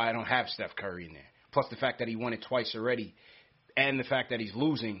 This is why I don't have Steph Curry in there. Plus the fact that he won it twice already, and the fact that he's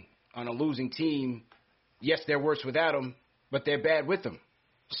losing on a losing team. Yes, they're worse without him, but they're bad with him.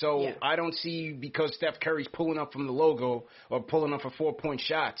 So I don't see, because Steph Curry's pulling up from the logo or pulling up for 4-point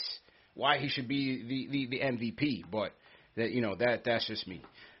shots, why he should be the MVP. But that's just me.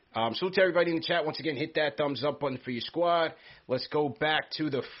 Salute to everybody in the chat. Once again, hit that thumbs up button for your squad. Let's go back to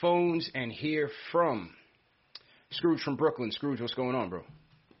the phones and hear from Scrooge from Brooklyn. Scrooge, what's going on, bro?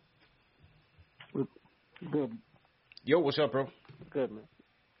 Good. Yo, what's up, bro? Good, man.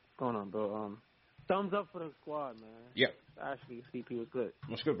 What's going on, bro? Thumbs up for the squad, man. Yeah. Actually, CP was good.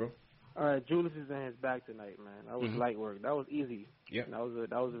 What's good, bro? All right, Julius is in his back tonight, man. That was light work. That was easy. Yeah. That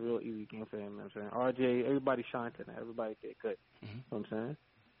was a real easy game for him. You know what I'm saying? RJ, everybody shined tonight. Everybody did good. You know what I'm saying?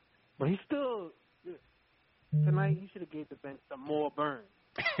 But he still, tonight, he should have gave the bench some more burn.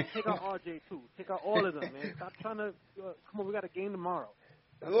 Take out RJ, too. Take out all of them, man. Stop trying to, come on, we got a game tomorrow.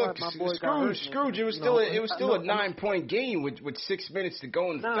 Look, Scrooge, it was still a 9-point game with 6 minutes to go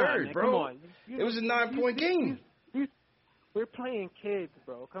in the third, man, bro. Come on. It was a 9-point game. We're playing kids,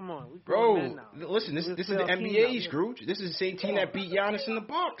 bro. Come on. Bro, listen, this is the NBA, Scrooge. This is the same team that beat Giannis in the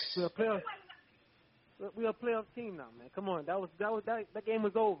Bucks. We're a playoff team now, man. Come on. That game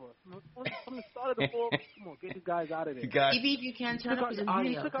was over. From the start of the fourth, come on, get these guys out of there. Maybe if you can turn up his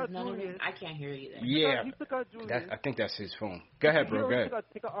audio, I can't hear you there. Yeah. He took out Julius. I think that's his phone. Go ahead, bro. Go ahead.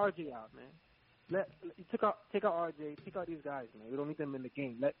 Take out RJ out, man. Take out RJ. Take out these guys, man. We don't need them in the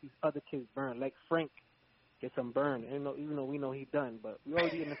game. Let these other kids burn. Like Frank get some burn. Even though we know he's done, but we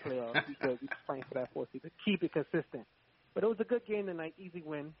already in the playoffs because we're fighting for that fourth seed to keep it consistent. But it was a good game tonight. Easy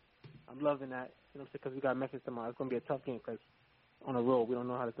win. I'm loving that. You know what I'm saying? Because we got Memphis tomorrow. It's going to be a tough game because on the road, we don't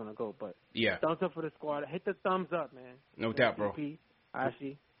know how it's going to go. But thumbs up for the squad. Hit the thumbs up, man. No doubt, bro.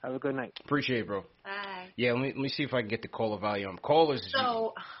 Ashley, have a good night. Appreciate it, bro. Bye. Yeah, let me see if I can get the caller volume. Callers,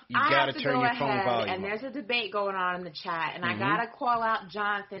 so you got to turn your phone volume and there's a debate going on in the chat, and I got to call out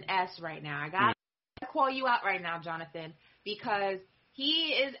Jonathan S. right now. I got to call you out right now, Jonathan, because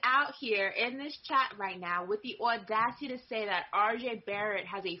he is out here in this chat right now with the audacity to say that RJ Barrett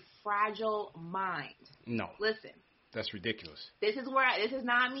has a fragile mind. No. Listen. That's ridiculous. This is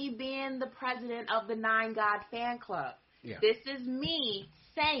not me being the president of the Nine God fan club. Yeah. This is me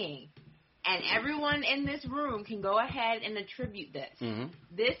saying, and everyone in this room can go ahead and attribute this.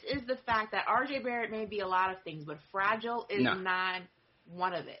 This is the fact that RJ Barrett may be a lot of things, but fragile is not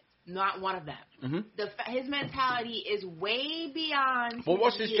one of it. Not one of them. His mentality is way beyond. Well,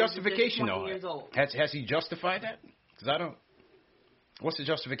 what's his justification, though? Years old. Has he justified that? Because I don't. What's the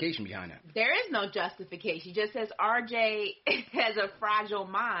justification behind that? There is no justification. He just says RJ has a fragile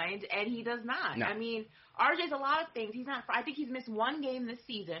mind, and he does not. No. I mean, RJ's a lot of things. He's not. I think he's missed one game this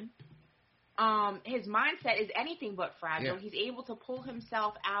season. His mindset is anything but fragile. Yeah. He's able to pull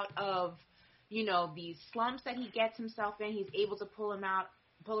himself out of, these slumps that he gets himself in. He's able to pull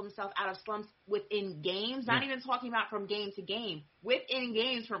himself out of slumps within games, not even talking about from game to game. Within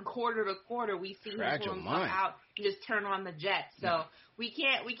games, from quarter to quarter, we see him pull himself out and just turn on the jet. So we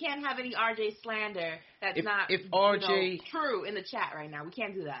can't have any RJ slander that's not true in the chat right now. We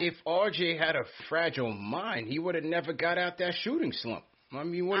can't do that. If RJ had a fragile mind, he would have never got out that shooting slump. I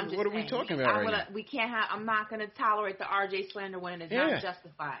mean, what are we talking about right now? We can't have. I'm not going to tolerate the RJ slander when it is not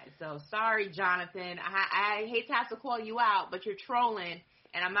justified. So sorry, Jonathan. I hate to have to call you out, but you're trolling.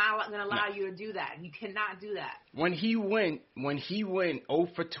 And I'm not going to allow you to do that. You cannot do that. When he went 0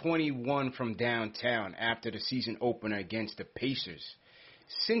 for 21 from downtown after the season opener against the Pacers,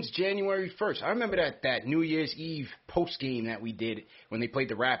 since January 1st, I remember that New Year's Eve post game that we did when they played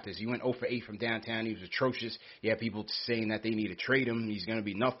the Raptors. He went 0 for 8 from downtown. He was atrocious. You had people saying that they need to trade him. He's going to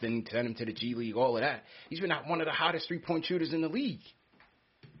be nothing. Send him to the G League. All of that. He's been one of the hottest 3-point shooters in the league.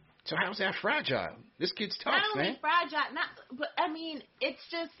 So how's that fragile? This kid's tough, man. Not only man. Fragile, but I mean, it's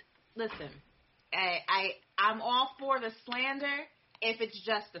just, listen, I'm all for the slander if it's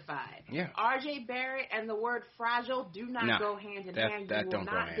justified. Yeah. RJ Barrett and the word fragile do not go hand in hand. You will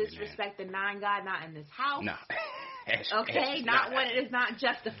not disrespect the Nine God, not in this house. No. Okay? Not when it is not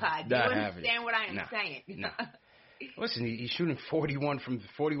justified. Do you understand what I am saying? No. Listen, he's shooting 41%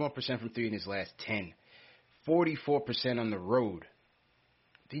 from three in his last 10. 44% on the road.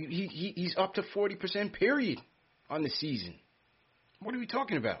 He's up to 40% period on the season. What are we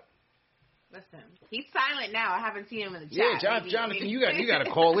talking about? Listen, he's silent now. I haven't seen him in the chat. Yeah, Jonathan, you got to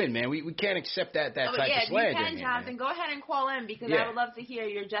call in, man. We can't accept that type of slander. Yeah, you can, Jonathan. Go ahead and call in because I would love to hear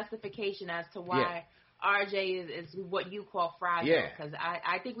your justification as to why RJ is what you call fragile. Because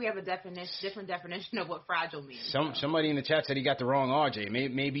I think we have a different definition of what fragile means. Somebody in the chat said he got the wrong RJ.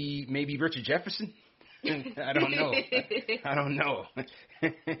 Maybe Richard Jefferson. I don't know.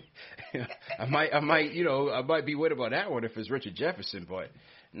 I might be worried about that one if it's Richard Jefferson, but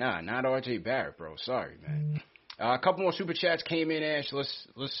nah, not R.J. Barrett, bro. Sorry, man. A couple more super chats came in, Ash.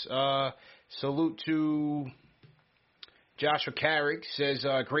 Let's salute to Joshua Carrick. Says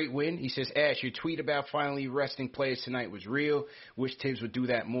great win. He says, Ash, your tweet about finally resting players tonight was real. Wish Tibbs would do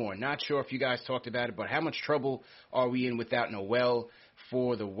that more. Not sure if you guys talked about it, but how much trouble are we in without Noel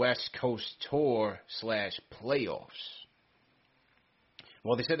for the West Coast tour / playoffs?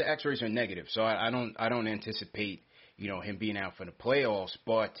 Well, they said the X-rays are negative, so I don't anticipate him being out for the playoffs.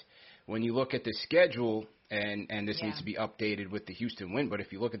 But when you look at the schedule, and this needs to be updated with the Houston win, but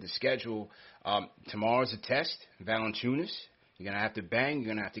if you look at the schedule, tomorrow's a test. Valanciunas, you're gonna have to bang.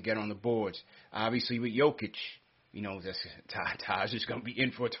 You're gonna have to get on the boards. Obviously, with Jokic, Taj is gonna be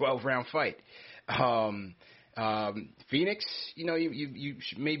in for a 12-round fight. Phoenix, you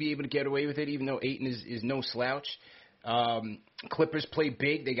may be able to get away with it, even though Ayton is no slouch. Clippers play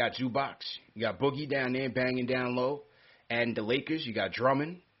big. They got Zubac. You got Boogie down there banging down low. And the Lakers, you got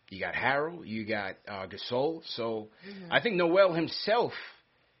Drummond. You got Harrell. You got Gasol. So I think Noel himself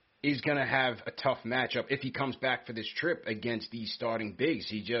is going to have a tough matchup if he comes back for this trip against these starting bigs.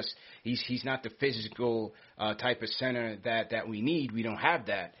 He's not the physical type of center that we need. We don't have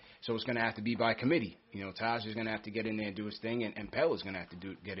that. So it's going to have to be by committee. Taj is going to have to get in there and do his thing, and Pell is going to have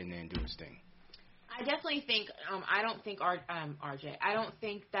to get in there and do his thing. I definitely think I don't think RJ. I don't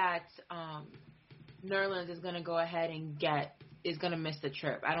think that Nerlens is going to go ahead and is going to miss the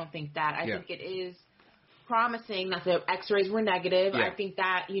trip. I don't think that. I think it is promising that the X-rays were negative. I think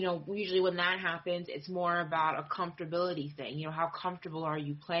that usually when that happens, it's more about a comfortability thing. How comfortable are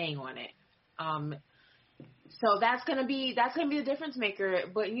you playing on it? So that's gonna be the difference maker.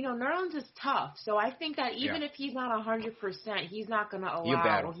 But Nerlens is tough. So I think that even if he's not 100%, he's not gonna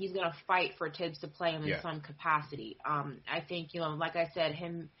allow or he's gonna fight for Tibbs to play him in some capacity. I think like I said,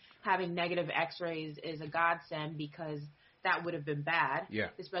 him having negative X-rays is a godsend because that would have been bad.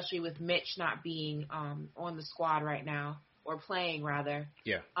 Especially with Mitch not being on the squad right now. Or playing, rather.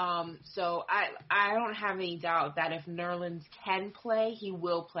 So I don't have any doubt that if Nerlens can play, he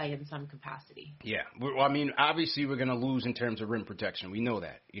will play in some capacity. Well, I mean, obviously we're going to lose in terms of rim protection. We know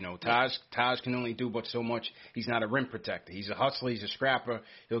that. Taj can only do but so much. He's not a rim protector. He's a hustler. He's a scrapper.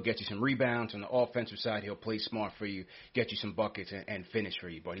 He'll get you some rebounds. On the offensive side, he'll play smart for you, get you some buckets, and finish for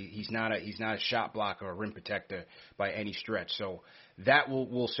you. But he's not a shot blocker or a rim protector by any stretch. So that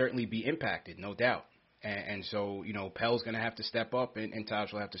will certainly be impacted, no doubt. And so, Pell's going to have to step up, and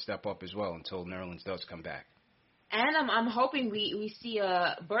Taj will have to step up as well until Nerlens does come back. And I'm hoping we see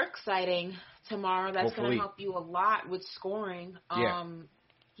a Burke sighting tomorrow. That's going to help you a lot with scoring.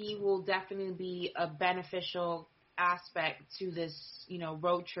 He will definitely be a beneficial aspect to this,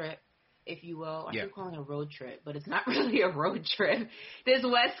 road trip, if you will. I keep calling it a road trip, but it's not really a road trip. This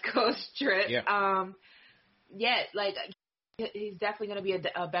West Coast trip. He's definitely going to be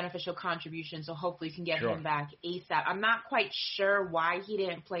a beneficial contribution, so hopefully you can get him back ASAP. I'm not quite sure why he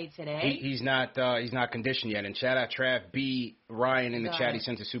didn't play today. He's not conditioned yet. And shout out Trav B. Ryan in the chat. He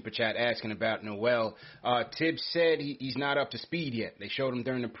sent a super chat asking about Noel. Tibbs said he's not up to speed yet. They showed him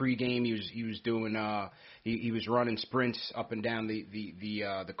during the pregame. He was doing he was running sprints up and down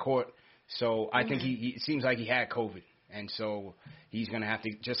the court. So I think it seems like he had COVID. And so he's going to have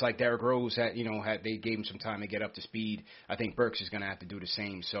to, just like Derrick Rose they gave him some time to get up to speed. I think Burks is going to have to do the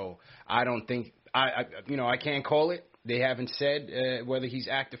same. So I don't think, I can't call it. They haven't said whether he's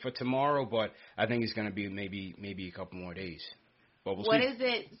active for tomorrow, but I think it's going to be maybe a couple more days. But we'll see. What is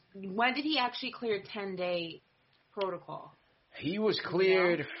it? When did he actually clear 10-day protocol? He was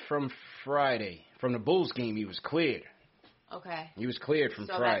cleared from Friday. From the Bulls game, he was cleared. Okay. He was cleared from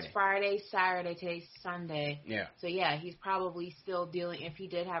Friday. So that's Friday, Saturday, today's Sunday. Yeah. So, he's probably still dealing, if he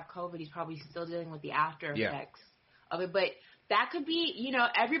did have COVID, he's probably still dealing with the after effects of it. But that could be,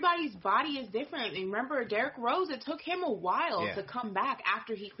 everybody's body is different. And remember, Derrick Rose, it took him a while to come back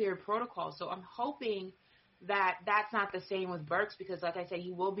after he cleared protocol. So I'm hoping that that's not the same with Burks because, like I said,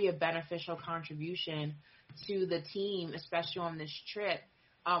 he will be a beneficial contribution to the team, especially on this trip.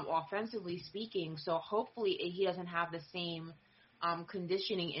 Offensively speaking, so hopefully he doesn't have the same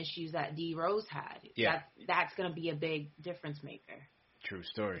conditioning issues that D. Rose had. That's going to be a big difference maker. True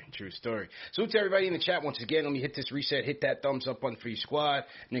story. Salute to everybody in the chat once again. Let me hit this reset. Hit that thumbs up button for your squad.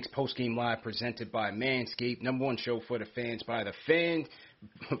 Knicks postgame live presented by Manscaped. #1 show for the fans by the fans.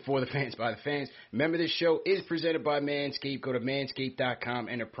 For the fans by the fans. Remember, this show is presented by Manscaped. Go to manscaped.com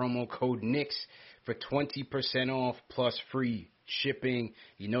and enter promo code Knicks for 20% off plus free shipping.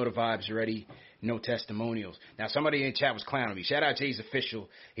 You know the vibes already. No testimonials. Now, somebody in the chat was clowning me. Shout out Jay's Official.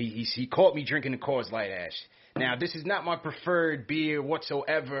 He caught me drinking the Coors Light, Ash. Now, this is not my preferred beer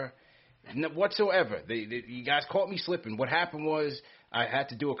whatsoever. You guys caught me slipping. What happened was I had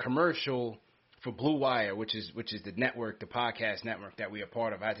to do a commercial for Blue Wire, which is the network, the podcast network that we are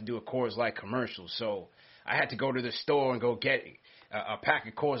part of. I had to do a Coors Light commercial. So I had to go to the store and go get a pack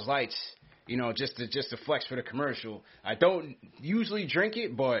of Coors Lights, just to flex for the commercial. I don't usually drink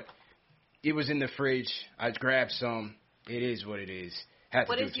it, but it was in the fridge. I grabbed some. It is what it is.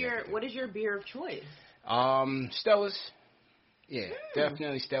 What is your beer of choice? Stella's. Yeah,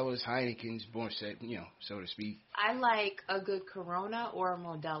 definitely Stella's, Heineken's, Borset, so to speak. I like a good Corona or a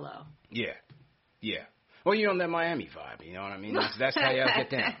Modelo. Yeah. Well, that Miami vibe, you know what I mean? That's how y'all get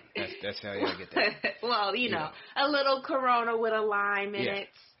down. That's how y'all get down. Well, a little Corona with a lime in it.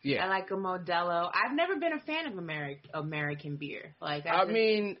 Yeah. I like a Modelo. I've never been a fan of American beer.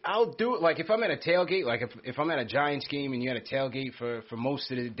 I'll do it. Like, if I'm at a tailgate, like if I'm at a Giants game and you're at a tailgate for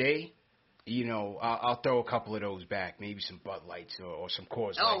most of the day, I'll throw a couple of those back. Maybe some Bud Lights or some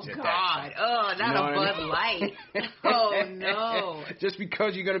Coors Lights. Oh, God. Oh, not a Bud Light. Oh, no. Just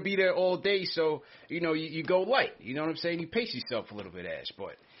because you're going to be there all day, so, you go light. You know what I'm saying? You pace yourself a little bit, Ash.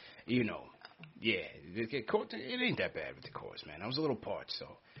 But, yeah, it ain't that bad with the Coors, man. I was a little parched, so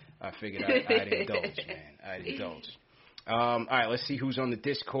I figured I'd indulge, man. I'd indulge. All right, let's see who's on the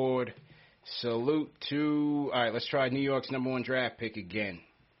Discord. Salute to, all right, let's try New York's #1 draft pick again.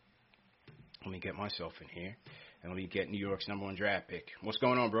 Let me get myself in here, and let me get New York's #1 draft pick. What's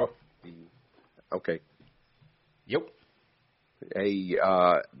going on, bro? Okay. Yep. Hey,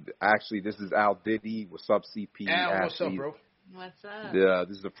 actually, this is Al Diddy. What's up, CP? Al, what's up, bro? What's up?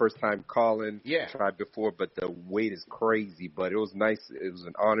 This is the first time calling. Yeah. Tried before, but the wait is crazy. But it was nice. It was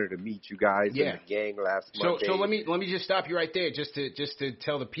an honor to meet you guys and the gang last Monday. So let me just stop you right there, just to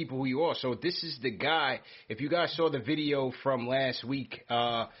tell the people who you are. So this is the guy. If you guys saw the video from last week,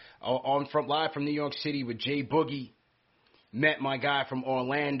 live from New York City with Jay Boogie, met my guy from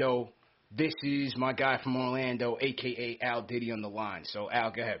Orlando. This is my guy from Orlando, a.k.a. Al Diddy on the line. So,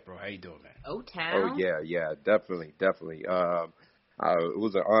 Al, go ahead, bro. How you doing, man? O-Town? Oh, yeah, definitely. It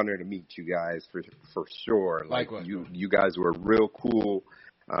was an honor to meet you guys for sure. Likewise, you guys were real cool.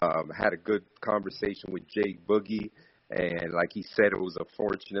 Had a good conversation with Jay Boogie. And like he said, it was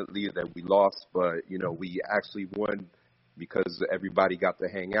unfortunately that we lost. But, we actually won because everybody got to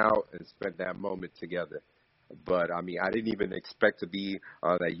hang out and spend that moment together. But, I didn't even expect to be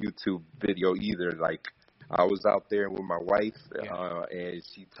on that YouTube video either. Like, I was out there with my wife, and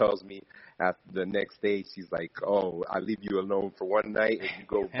she tells me after the next day, she's like, oh, I leave you alone for one night and you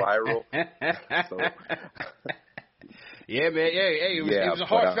go viral. So, yeah, man. Hey, it was a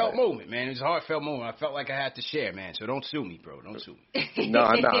heartfelt moment, man. It was a heartfelt moment. I felt like I had to share, man. So don't sue me, bro. Don't sue me.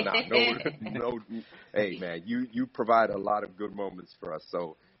 No. Hey, man, you provide a lot of good moments for us.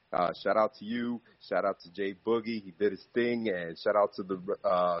 So, shout out to you. Shout out to Jay Boogie. He did his thing. And shout out to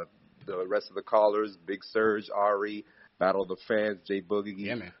the rest of the callers, Big Surge, Ari, Battle of the Fans, Jay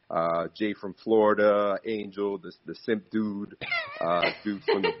Boogie, Jay from Florida, Angel, the simp dude, dude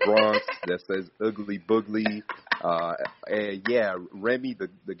from the Bronx that says Ugly Boogly. And, Remy,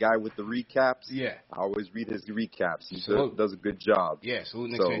 the guy with the recaps. Yeah. I always read his recaps. He does a good job. Yeah,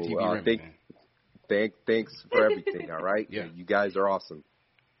 salute Knicks Fan TV Remy, man. Thanks for everything, all right? Yeah. You guys are awesome.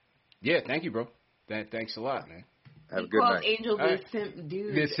 Yeah, thank you, bro. Thanks a lot, man. Have a good night. Angel the simp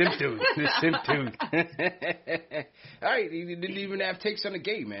dude. The simp dude. All right, you didn't even have takes on the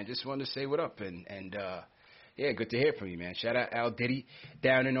game, man. Just wanted to say what up. And good to hear from you, man. Shout out Al Diddy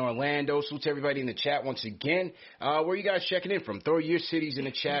down in Orlando. Salute to everybody in the chat once again. Where are you guys checking in from? Throw your cities in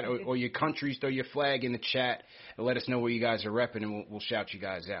the chat or your countries. Throw your flag in the chat and let us know where you guys are repping, and we'll shout you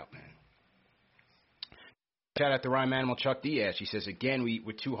guys out, man. Shout out to Rhyme Animal Chuck Diaz. He says, again,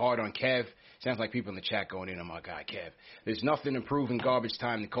 we're too hard on Kev. Sounds like people in the chat going in on my guy, Kev. There's nothing improving garbage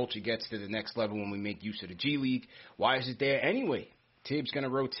time. The culture gets to the next level when we make use of the G League. Why is it there anyway? Tibbs going to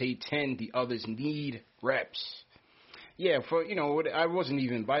rotate 10. The others need reps. Yeah, I wasn't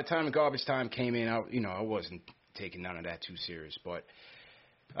even, by the time the garbage time came in, I wasn't taking none of that too serious. But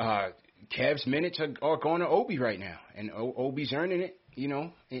Kev's minutes are going to Obi right now. And Obi's earning it,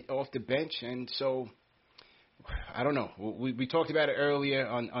 off the bench. And so, I don't know. We talked about it earlier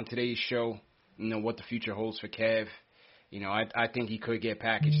on today's show, what the future holds for Kev. I think he could get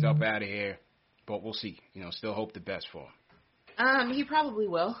packaged up out of here, but we'll see. Still hope the best for him. He probably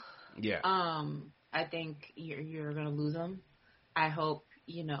will. Yeah. I think you're going to lose him. I hope,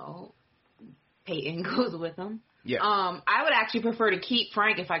 Peyton goes with him. Yeah. I would actually prefer to keep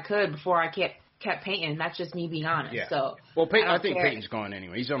Frank if I could before I kept Peyton. That's just me being honest. Yeah. So well, I think Peyton's gone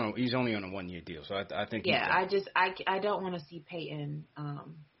anyway. He's only on a 1-year deal, so I think. Yeah, I don't want to see Peyton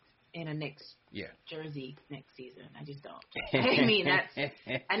in a Knicks jersey next season. I just don't. I mean,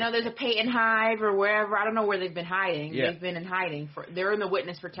 I know there's a Peyton Hive or wherever. I don't know where they've been hiding. Yeah. They've been in hiding they're in the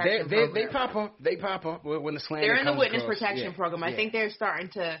witness protection program. They pop up when the slander They're in the witness across. protection program. I think they're starting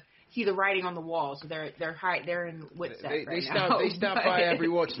to see the writing on the wall, so they're in WITSEC right now. They stop by every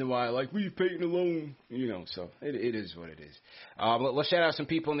once in a while, like, leave Peyton alone, so it is what it is. Let's shout out some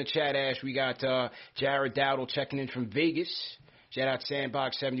people in the chat, Ash. We got Jared Dowdle checking in from Vegas. Shout out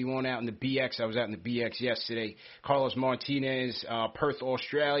Sandbox71 out in the BX. I was out in the BX yesterday. Carlos Martinez, Perth,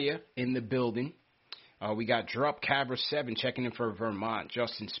 Australia, in the building. We got Drop Cabra 7 checking in for Vermont.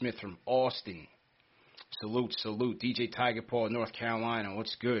 Justin Smith from Austin. Salute. DJ Tiger Paw, North Carolina.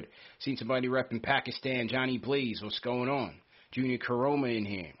 What's good? Seen somebody repping Pakistan. Johnny Blaze. What's going on? Junior Karoma in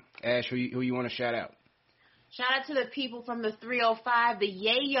here. Ash, who you want to shout out? Shout out to the people from the 305, the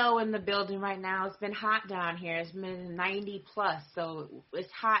Yayo in the building right now. It's been hot down here. It's been 90 plus, so it's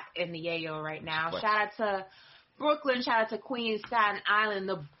hot in the Yayo right now. Shout out to Brooklyn. Shout out to Queens, Staten Island,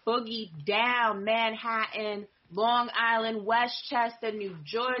 the Boogie Down, Manhattan, Long Island, Westchester, New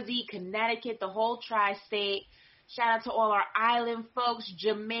Jersey, Connecticut, the whole tri-state. Shout out to all our island folks,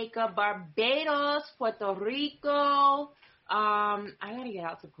 Jamaica, Barbados, Puerto Rico. I gotta get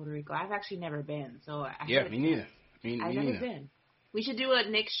out to Puerto Rico. I've actually never been, so me neither. I've never been. We should do a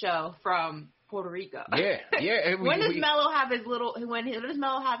Knicks show from Puerto Rico. Yeah. When does Melo have his little? When does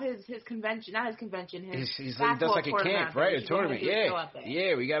Melo have his convention? Not his convention. He does like a camp, right? A tournament.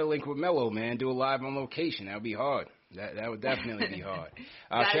 Yeah. We got to link with Melo, man. Do a live on location. That would be hard. That would definitely be hard.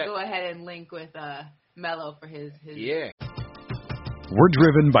 Gotta go ahead and link with Melo for his. Yeah. We're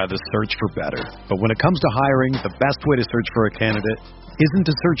driven by the search for better. But when it comes to hiring, the best way to search for a candidate isn't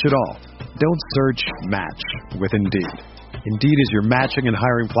to search at all. Don't search, match with Indeed. Indeed is your matching and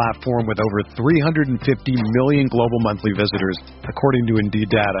hiring platform with over 350 million global monthly visitors, according to Indeed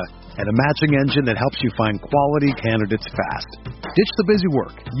data, and a matching engine that helps you find quality candidates fast. Ditch the busy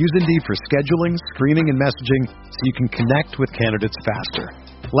work. Use Indeed for scheduling, screening, and messaging so you can connect with candidates faster.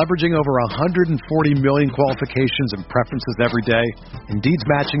 Leveraging over 140 million qualifications and preferences every day, Indeed's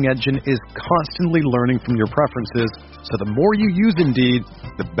matching engine is constantly learning from your preferences, so the more you use Indeed,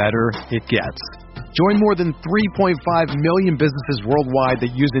 the better it gets. Join more than 3.5 million businesses worldwide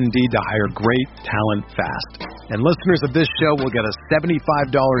that use Indeed to hire great talent fast. And listeners of this show will get a $75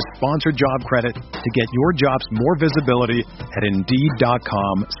 sponsored job credit to get your jobs more visibility at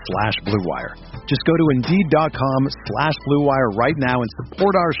Indeed.com/Blue Wire. Just go to Indeed.com/Blue Wire right now and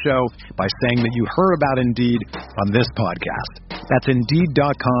support our show by saying that you heard about Indeed on this podcast. That's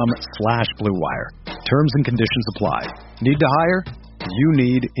Indeed.com/Blue Wire. Terms and conditions apply. Need to hire? You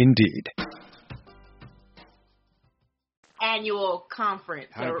need Indeed. Annual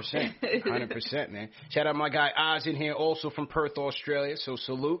conference. 100%, man. Shout out my guy Oz in here, also from Perth, Australia. So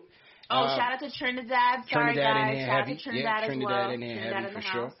salute. Shout out to Trinidad. Sorry, guys. Shout out to Trinidad as well. Trinidad in here, heavy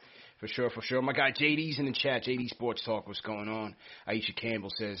for sure. My guy JD's in the chat. JD Sports Talk. What's going on? Aisha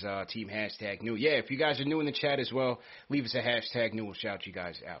Campbell says team hashtag new. Yeah, if you guys are new in the chat as well, leave us a hashtag new. We'll shout you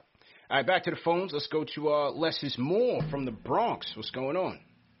guys out. All right, back to the phones. Let's go to Less is More from the Bronx. What's going on?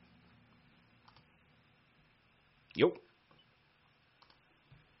 Yo.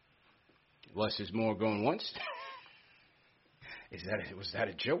 Less is More going once. Was that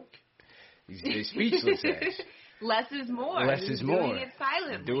a joke? He's speechless. Less is more. Less is more. Doing it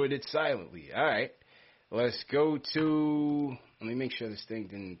silently. Doing it silently. All right. Let's go to. Let me make sure this thing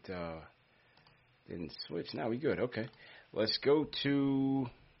didn't switch. No, we good. Okay. Let's go to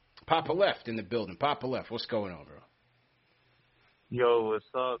Papa Left in the building. Papa Left, what's going on, bro? Yo, what's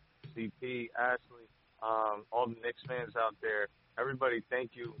up? CP, Ashley, all the Knicks fans out there. Everybody,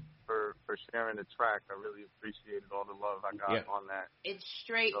 thank you for sharing the track. I really appreciated all the love I got on that. It's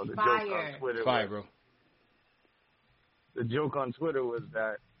straight fire. Fire, bro. The joke on Twitter was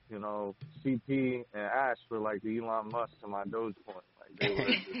that, CP and Ash were like the Elon Musk to my Dogecoin. Like, they were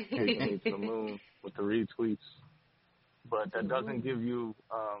just taking me to the moon with the retweets. But that doesn't give you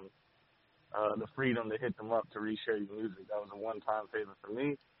the freedom to hit them up to reshare your music. That was a one-time favor for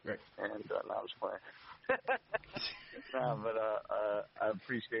me. Right. And now I'm just playing. I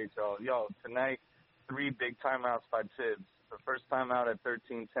appreciate y'all. Yo, tonight, 3 big timeouts by Tibbs. The first timeout at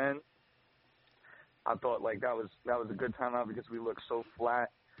 13:10. I thought like that was a good timeout because we looked so flat,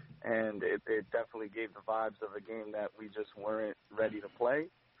 and it definitely gave the vibes of a game that we just weren't ready to play.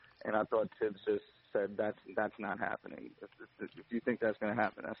 And I thought Tibbs just said that's not happening. If you think that's going to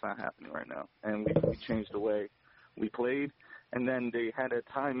happen, that's not happening right now. And we changed the way we played. And then they had a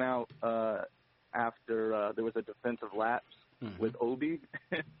timeout after there was a defensive lapse with Obi.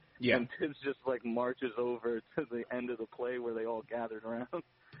 Yeah. And Tibbs just like marches over to the end of the play where they all gathered around.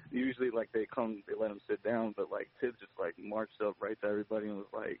 Usually like they let him sit down, but like Tibbs just like marched up right to everybody and was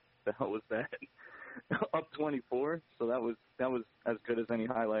like, "The hell was that?" Up 24, so that was as good as any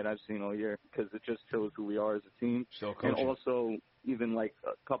highlight I've seen all year because it just shows who we are as a team. And also, even like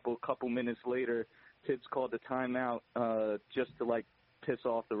a couple minutes later, Tibbs called a timeout just to like piss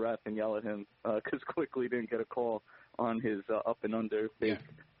off the ref and yell at him because Quickly didn't get a call on his up and under fake.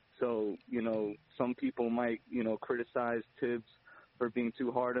 Yeah. So some people might criticize Tibbs for being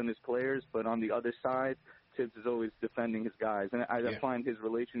too hard on his players, but on the other side, Tibbs is always defending his guys. And I find his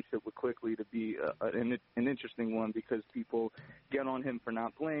relationship with Quickly to be an interesting one because people get on him for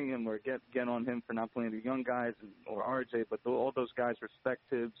not playing him or get on him for not playing the young guys or RJ, but all those guys respect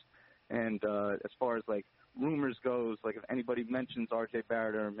Tibbs. And as far as, like, rumors goes, like, if anybody mentions RJ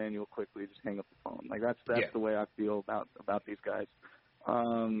Barrett or Emmanuel Quickly, just hang up the phone. Like, that's the way I feel about these guys.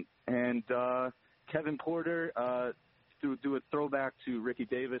 And Kevin Porter, do a throwback to Ricky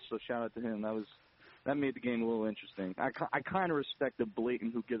Davis, so shout out to him. That made the game a little interesting. I kind of respect the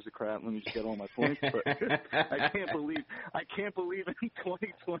blatant who gives a crap. Let me just get all my points. But I can't believe in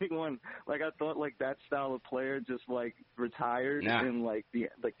 2021. Like I thought, like that style of player just like retired in like the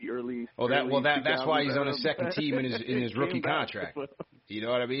early. That's why he's on his second team in his rookie contract. You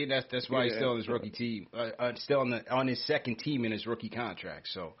know what I mean? That's why he's still on his rookie team, still on his second team in his rookie contract.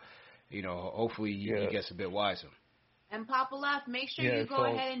 So, hopefully he gets a bit wiser. And Papa Left, make sure you go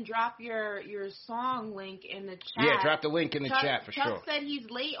ahead and drop your song link in the chat. Yeah, drop the link in the chat for Chuck sure. Chuck said he's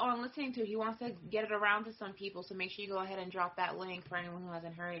late on listening to it. He wants to get it around to some people, so make sure you go ahead and drop that link for anyone who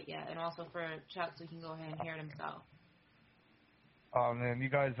hasn't heard it yet, and also for Chuck so he can go ahead and hear it himself. Oh, man, you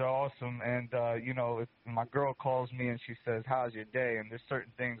guys are awesome. And, if my girl calls me and she says, "How's your day?" And there's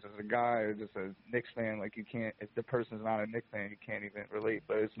certain things as a guy or just a Knicks fan, like you can't, if the person's not a Knicks fan, you can't even relate.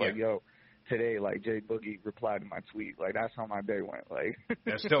 But it's like, yo, today, like, Jay Boogie replied to my tweet. Like, that's how my day went. Like,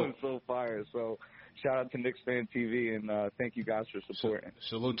 that's dope. So fire. So, shout out to Knicks Fan TV, and thank you guys for supporting.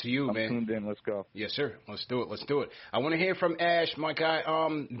 Salute to you, man. I'm tuned in. Let's go. Yes, sir. Let's do it. I want to hear from Ash. My guy,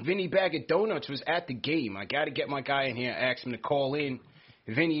 Vinny Bag of Donuts was at the game. I got to get my guy in here, ask him to call in.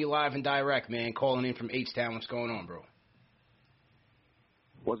 Vinny, you live and direct, man. Calling in from H-Town. What's going on, bro?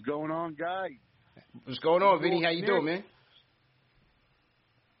 What's going on, guys? What's going on, Vinny? How you doing, man?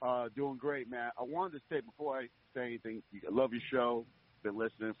 Doing great, man. I wanted to say before I say anything, I love your show. Been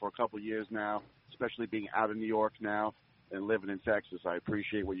listening for a couple of years now, especially being out of New York now and living in Texas. I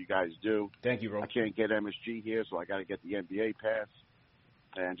appreciate what you guys do. Thank you, bro. I can't get MSG here, so I got to get the NBA pass.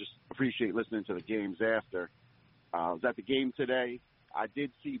 And just appreciate listening to the games after. I was at the game today. I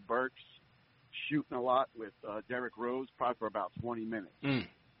did see Burks shooting a lot with Derrick Rose, probably for about 20 minutes.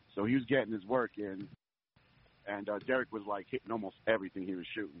 So he was getting his work in. And Derek was, like, hitting almost everything he was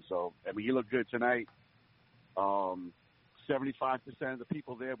shooting. So, I mean, he looked good tonight. 75% of the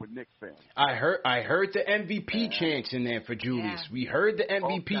people there were Knicks fans. I heard the MVP chants in there for Julius. Yeah. We heard the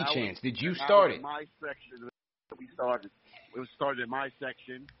MVP chants. Did you start it? My section. We started. It was started in my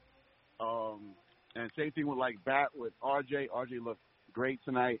section. And same thing with, like, with RJ. RJ looked great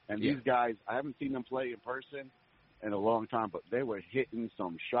tonight. And these guys, I haven't seen them play in person in a long time, but they were hitting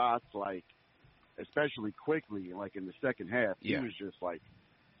some shots, like, especially quickly, like in the second half. He was just, like,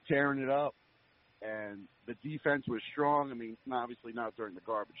 tearing it up. And the defense was strong. I mean, obviously not during the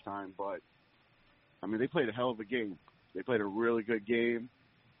garbage time, but, I mean, they played a hell of a game. They played a really good game.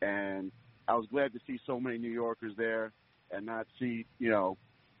 And I was glad to see so many New Yorkers there and not see,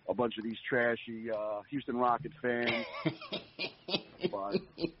 a bunch of these trashy Houston Rockets fans. But,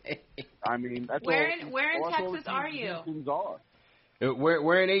 I mean, that's where in Texas are you?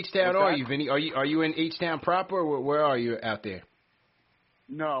 Where in H-Town are you, Vinny? Are you in H-Town proper, or where are you out there?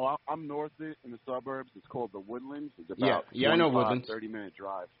 No, I'm north in the suburbs. It's called the Woodlands. It's about I know Woodlands. 30-minute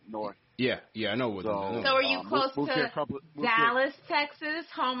drive north. Yeah, I know Woodlands. So are you close to Dallas, Texas,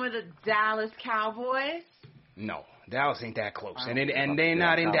 home of the Dallas Cowboys? No, Dallas ain't that close, and they're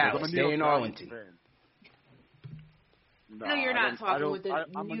not in Dallas. They're in Arlington. No, you're not talking with the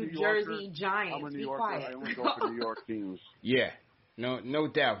New Jersey Giants. I'm a New Be Yorker. quiet. I only go for New York teams. Yeah. No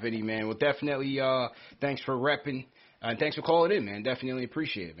doubt, Vinny, man. Well, definitely thanks for repping. And thanks for calling in, man. Definitely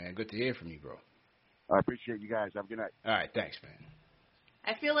appreciate it, man. Good to hear from you, bro. I appreciate you guys. Have a good night. All right. Thanks, man.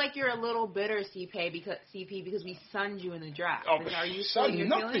 I feel like you're a little bitter, CP, because we sunned you in the draft. Oh, Are you son,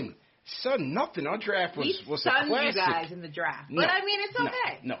 nothing. Son, nothing. Our draft was a classic. We sunned you guys in the draft. But, I mean, it's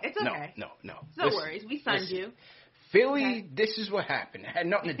okay. It's okay. No. No worries. We sunned you. Philly, okay. This is what happened. It had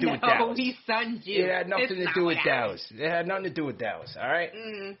nothing to do with Dallas. No, we sunned you. It had nothing to do with Dallas. It had nothing to do with Dallas, all right?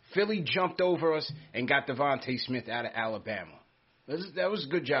 Philly jumped over us and got Devontae Smith out of Alabama. That was a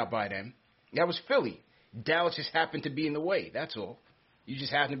good job by them. That was Philly. Dallas just happened to be in the way. That's all. You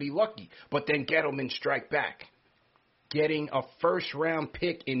just happen to be lucky. But then Gettleman strike back. Getting a first-round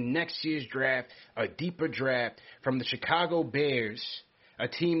pick in next year's draft, a deeper draft from the Chicago Bears, a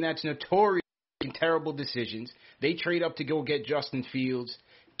team that's notorious in terrible decisions. They trade up to go get Justin Fields,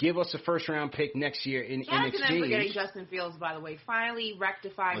 give us a first-round pick next year in exchange. Shout out to them for getting Justin Fields, by the way. Finally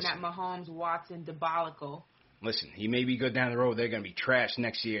rectifying that Mahomes-Watson debacle. Listen, he may be good down the road. They're going to be trash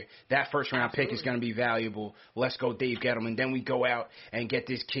next year. That first-round pick is going to be valuable. Let's go Dave Gettleman. Then we go out and get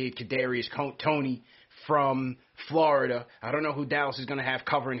this kid, Kadarius Toney, from Florida. I don't know who Dallas is going to have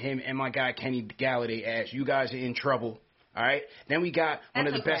covering him and my guy Kenny Galladay as. You guys are in trouble. All right? Then we got one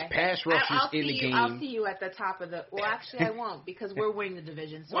of the best pass rushers in the game. I'll see you at the top of the – well, actually, I won't because we're winning the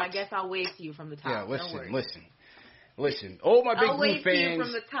division. So I guess I'll wave to you from the top. Yeah, listen. All my big I'll blue wave fans. To you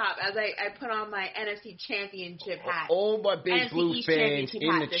from the top as I put on my NFC Championship hat. All my big NFC blue East fans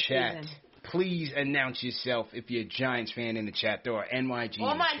in the chat. Season. Please announce yourself if you're a Giants fan in the chat. There are NYG.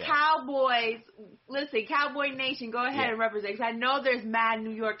 All my Cowboys, listen, Cowboy Nation, go ahead and represent. Because I know there's mad New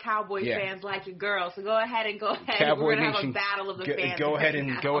York Cowboy fans like your girl. So go ahead. Cowboy We're gonna Nation, have a battle of the fans. Go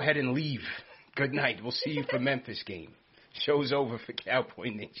ahead and leave. Good night. We'll see you for Memphis game. Show's over for Cowboy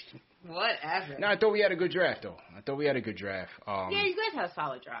Nation. Whatever. No, I thought we had a good draft, though. Yeah, you guys had a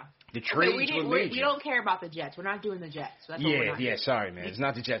solid draft. The trades were major. We don't care about the Jets. We're not doing the Jets. So that's what we're not doing. Sorry, man. It's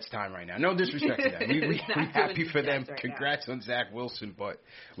not the Jets' time right now. No disrespect to them. We're happy for them. Right Congrats on Zach Wilson, but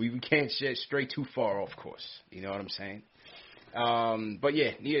we can't stray too far off course. You know what I'm saying? But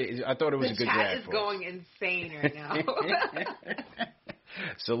yeah, I thought it was a good draft. The chat is going insane right now.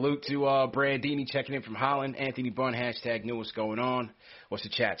 Salute to Brandini checking in from Holland. Anthony Bunn, # knew what's going on. What's the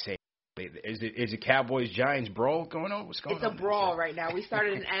chat saying? Is it Cowboys-Giants brawl going on? What's going on? It's a brawl right now. We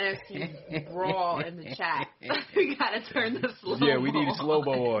started an NFC brawl in the chat. We got to turn the slow-mo. Yeah, we need a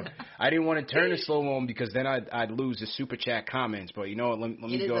slow-mo on. I didn't want to turn the slow-mo on because then I'd lose the super chat comments. But you know what? Let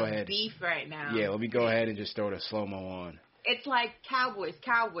me go ahead. It is a beef right now. Yeah, let me go ahead and just throw the slow-mo on. It's like Cowboys,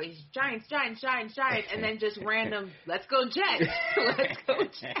 Giants, and then just random, let's go Jets. Let's go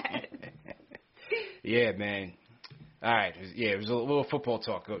Jets. Yeah, man. All right. It was a little football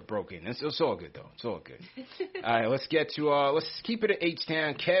talk broke in. It's all good, though. It's all good. All right, let's get to let's keep it at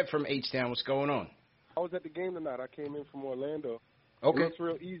H-Town. Kev from H-Town, what's going on? I was at the game tonight. I came in from Orlando. Okay. It looks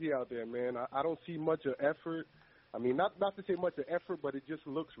real easy out there, man. I don't see much of effort. I mean, not to say much of effort, but it just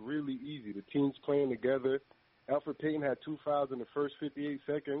looks really easy. The team's playing together. Alfred Payton had 2 fouls in the first 58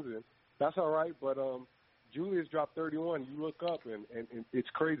 seconds, and that's all right. But Julius dropped 31. You look up, and it's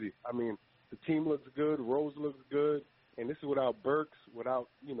crazy. I mean, the team looks good. Rose looks good. And this is without Burks, without,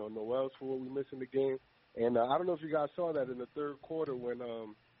 Noels for what we missed in the game. And I don't know if you guys saw that in the third quarter when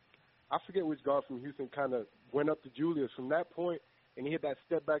I forget which guard from Houston kind of went up to Julius from that point, and he hit that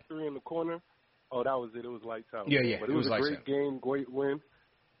step-back three in the corner. Oh, that was it. It was lights out. Yeah. But it was a great game, great win.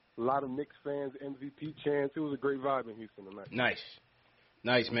 A lot of Knicks fans, MVP chants. It was a great vibe in Houston tonight.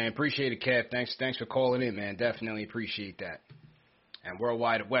 Nice, man. Appreciate it, Kev. Thanks for calling in, man. Definitely appreciate that. And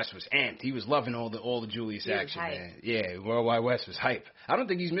Worldwide West was amped. He was loving all the Julius action, man. Yeah, Worldwide West was hype. I don't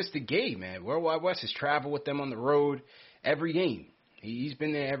think he's missed a game, man. Worldwide West has traveled with them on the road every game. He's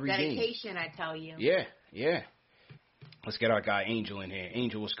been there every game. Dedication, I tell you. Yeah. Let's get our guy Angel in here.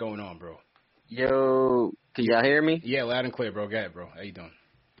 Angel, what's going on, bro? Yo, can y'all hear me? Yeah, loud and clear, bro. Go ahead, bro. How you doing?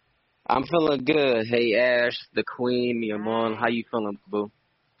 I'm feeling good. Hey, Ash, the queen, your mom. How you feeling, boo?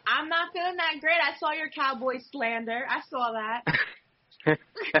 I'm not feeling that great. I saw your Cowboy slander. I saw that.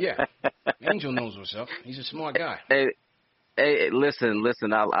 Yeah. Angel knows what's up. He's a smart guy. Hey, listen.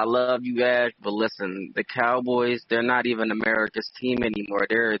 I love you, Ash, but listen, the Cowboys, they're not even America's team anymore.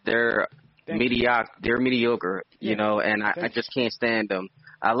 They're mediocre. They're mediocre, you know, and I just can't stand them.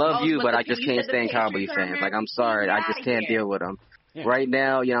 I love you, but I just can't stand Cowboy fans. Like, I'm sorry. I just can't deal with them. Yeah. Right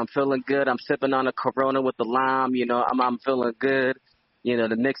now, I'm feeling good. I'm sipping on a Corona with the lime. I'm feeling good.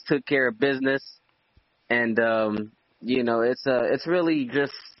 The Knicks took care of business. And, it's really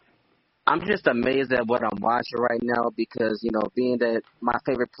just – I'm just amazed at what I'm watching right now because, being that my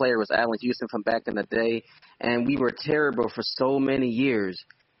favorite player was Allen Houston from back in the day, and we were terrible for so many years.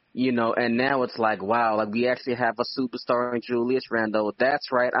 And now it's like, wow, like we actually have a superstar in Julius Randle.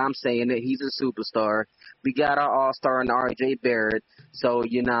 That's right, I'm saying it. He's a superstar. We got our all-star in R.J. Barrett. So,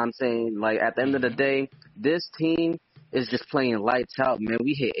 you know what I'm saying? Like, at the end of the day, this team is just playing lights out, man.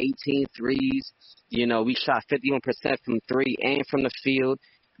 We hit 18 threes. You know, we shot 51% from three and from the field.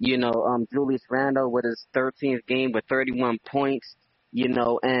 You know, Julius Randle with his 13th game with 31 points, you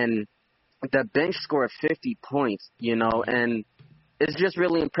know, and the bench scored 50 points, you know, and it's just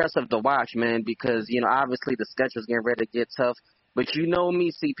really impressive to watch, man, because, you know, obviously the schedule's getting ready to get tough. But you know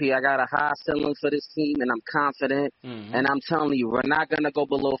me, CP, I got a high ceiling for this team, and I'm confident. And I'm telling you, we're not going to go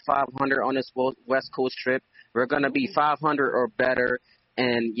below 500 on this West Coast trip. We're going to be 500 or better.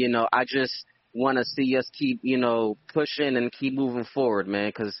 And, you know, I just want to see us keep, you know, pushing and keep moving forward, man,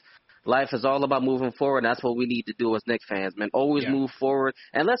 because life is all about moving forward. That's what we need to do as Knicks fans, man. Always move forward.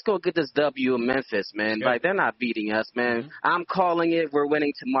 And let's go get this W in Memphis, man. Like, they're not beating us, man. I'm calling it. We're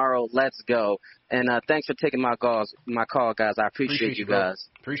winning tomorrow. Let's go. And thanks for taking my call, guys. I appreciate you guys.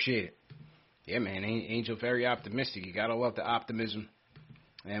 Appreciate it. Yeah, man. Angel very optimistic. You got to love the optimism.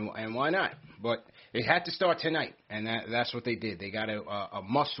 And why not? But it had to start tonight, and that's what they did. They got a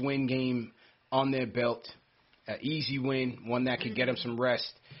must-win game on their belt, an easy win, one that could get them some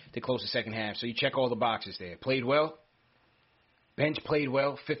rest to close the second half. So you check all the boxes there. Played well. Bench played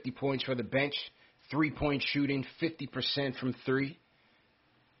well, 50 points for the bench. 3-point shooting, 50% from three.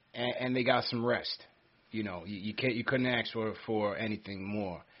 And they got some rest. You know, you couldn't ask for anything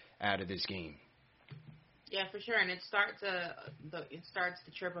more out of this game. Yeah, for sure. And it starts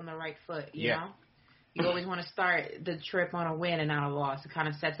the trip on the right foot, you know? You always want to start the trip on a win and not a loss. It kind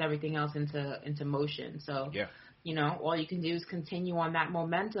of sets everything else into motion. So, you know, all you can do is continue on that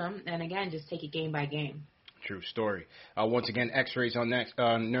momentum and, again, just take it game by game. True story. Once again, x-rays on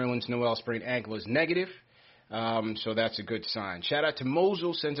Nerlens Noel sprained ankle is negative. So that's a good sign. Shout out to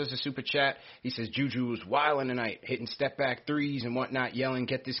Mosul, sends us a super chat. He says, Juju was wilding tonight, hitting step-back threes and whatnot, yelling,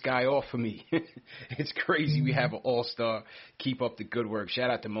 get this guy off of me. It's crazy we have an all-star. Keep up the good work. Shout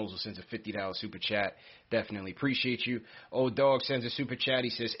out to Mosul, sends a $50 super chat. Definitely appreciate you. Old Dog sends a super chat. He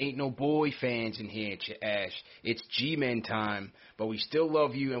says, ain't no boy fans in here, Ash. It's G-Men time, but we still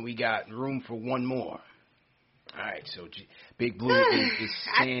love you and we got room for one more. All right, so Big Blue is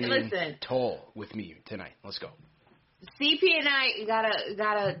standing tall with me tonight. Let's go. CP and I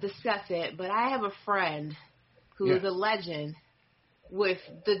gotta discuss it, but I have a friend who is a legend with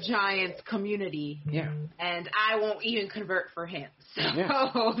the Giants community. Yeah. And I won't even convert for him. So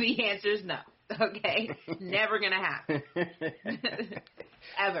the answer is no. Okay? Never gonna happen.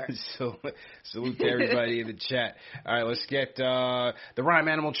 Ever. So, salute to everybody in the chat. All right, let's get the rhyme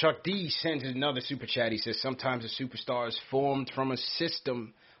animal Chuck D sends another super chat. He says, sometimes a superstar is formed from a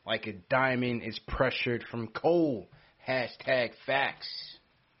system like a diamond is pressured from coal. Hashtag facts.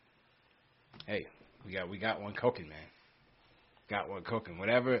 Hey, we got one cooking, man. Got one cooking.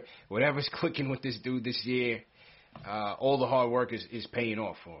 Whatever's clicking with this dude this year, all the hard work is paying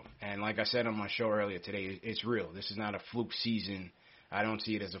off for him. And like I said on my show earlier today, it's real. This is not a fluke season. I don't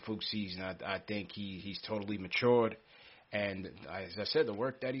see it as a fluke season. I think he's totally matured. And as I said, the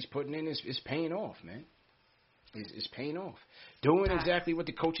work that he's putting in is paying off, man. Is paying off. Doing exactly what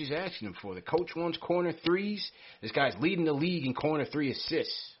the coach is asking him for. The coach wants corner threes. This guy's leading the league in corner three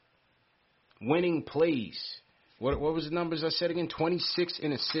assists. Winning plays. What was the numbers I said again? 26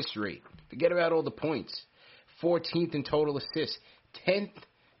 in assist rate. Forget about all the points. 14th in total assists. 10th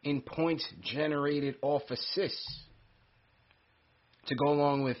in points generated off assists. To go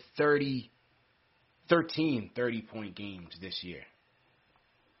along with 13 30-point games this year.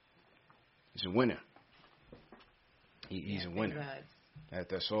 He's a winner. He's a winner.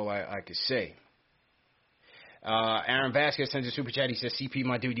 That's all I could say. Aaron Vasquez sends a super chat. He says, CP,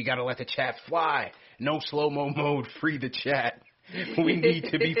 my dude, you got to let the chat fly. No slow-mo mode. Free the chat. We need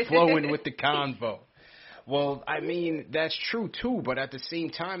to be flowing with the convo. Well, I mean, that's true, too, but at the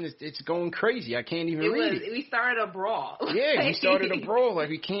same time, it's going crazy. I can't even read it. We started a brawl. Yeah, we started a brawl. Like,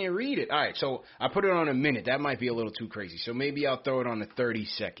 we can't read it. All right, so I put it on a minute. That might be a little too crazy. So maybe I'll throw it on a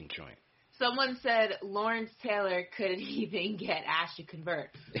 30-second joint. Someone said Lawrence Taylor couldn't even get Ash to convert.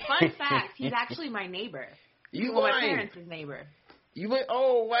 Fun fact, he's actually my neighbor. My parents' neighbor. You live?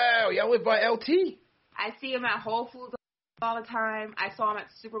 Oh, wow. Y'all live by LT? I see him at Whole Foods all the time. I saw him at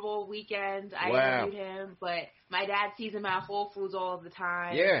Super Bowl weekend. I interviewed him, but my dad sees him at Whole Foods all the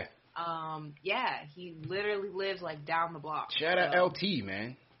time. Yeah. He literally lives like down the block. Shout out LT,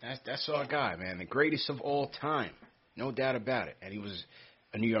 man. That's our guy, man. The greatest of all time, no doubt about it. And he was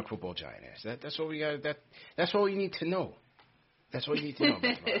a New York Football Giant. That's all we got. That's all you need to know. That's what you need to know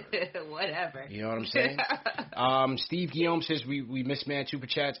about Whatever. You know what I'm saying? Steve Guillaume says we mismanaged Super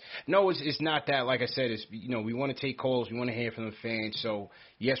Chats. No, it's not that. Like I said, it's, we want to take calls. We want to hear from the fans. So,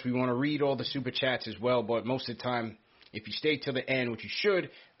 yes, we want to read all the Super Chats as well. But most of the time, if you stay till the end, which you should,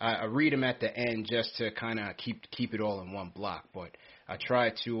 I read them at the end just to kind of keep it all in one block. But I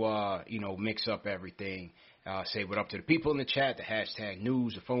try to, mix up everything. Say what up to the people in the chat, the hashtag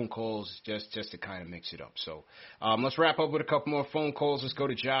news, the phone calls, just to kind of mix it up. So let's wrap up with a couple more phone calls. Let's go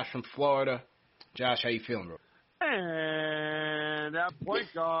to Josh from Florida. Josh, how you feeling, bro? And at point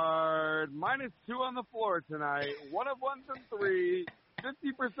guard, -2 on the floor tonight. 1 of 1 from 3,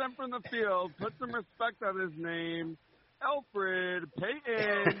 50% from the field. Put some respect on his name. Elfrid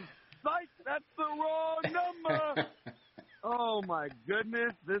Payton. Psych, that's the wrong number. Oh, my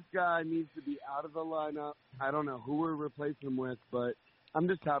goodness. This guy needs to be out of the lineup. I don't know who we're replacing him with, but I'm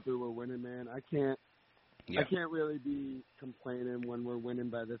just happy we're winning, man. I can't really be complaining when we're winning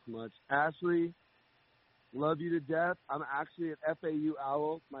by this much. Ashley, love you to death. I'm actually an FAU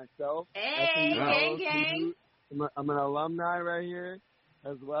Owl myself. Hey, gang. I'm an alumni right here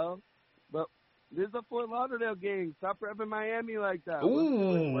as well. But this is a Fort Lauderdale gang. Stop repping Miami like that.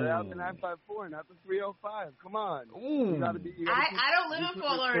 We're out the 954, not the 305. Come on. I don't live in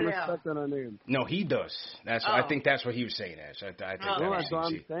Fort Lauderdale. No, he does. I think that's what he was saying. Ash. I think that's what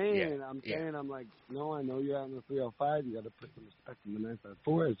I'm saying. I'm like, no, I know you're out in the 305. You got to put some respect in the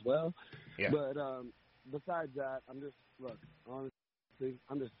 954 as well. Yeah. But besides that, honestly,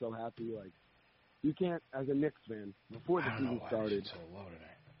 I'm just so happy. Like, you can't, as a Knicks fan, before the season started,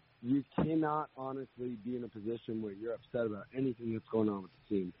 you cannot honestly be in a position where you're upset about anything that's going on with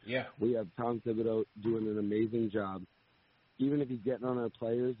the team. Yeah. We have Tom Thibodeau doing an amazing job. Even if he's getting on our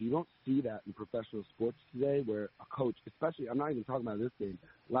players, you don't see that in professional sports today where a coach, especially, I'm not even talking about this game,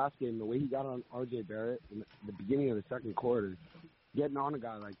 last game, the way he got on R.J. Barrett in the beginning of the second quarter, getting on a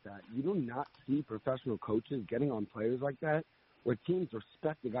guy like that. You do not see professional coaches getting on players like that where teams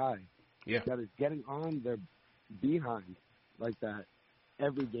respect the guy that is getting on their behind like that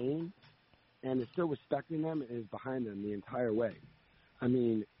every game and is still respecting them and is behind them the entire way. I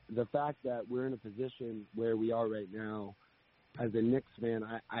mean, the fact that we're in a position where we are right now, as a Knicks fan,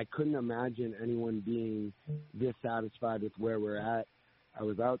 I couldn't imagine anyone being dissatisfied with where we're at. I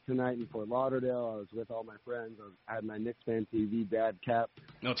was out tonight in Fort Lauderdale. I was with all my friends. I had my Knicks Fan TV dad cap.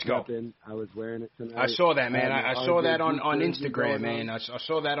 Let's go. I was wearing it tonight. I saw that, man. I saw that on Instagram, man. I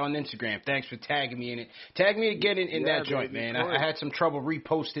saw that on Instagram. Thanks for tagging me in it. Tag me again in that joint, man. I had some trouble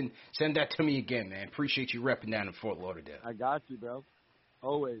reposting. Send that to me again, man. Appreciate you repping down in Fort Lauderdale. I got you, bro.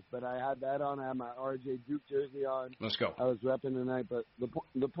 Always. But I had that on. I had my RJ Duke jersey on. Let's go. I was repping tonight. But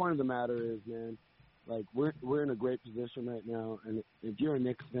the point of the matter is, man, like, we're in a great position right now, and if you're a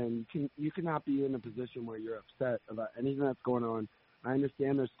Knicks fan, you cannot be in a position where you're upset about anything that's going on. I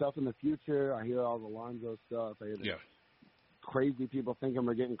understand there's stuff in the future. I hear all the Lonzo stuff. I hear crazy people thinking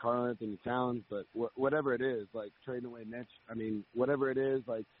we're getting Karl-Anthony Towns, but whatever it is, like trading away Mitch, I mean, whatever it is,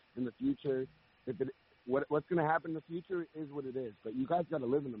 like in the future, what's going to happen in the future is what it is. But you guys got to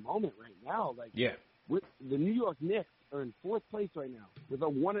live in the moment right now. Like, the New York Knicks are in 4th place right now with a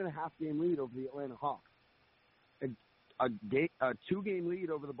 1.5-game lead over the Atlanta Hawks, a 2-game lead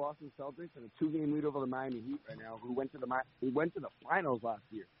over the Boston Celtics, and a 2-game lead over the Miami Heat right now, who went to the finals last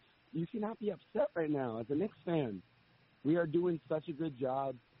year. You cannot be upset right now as a Knicks fan. We are doing such a good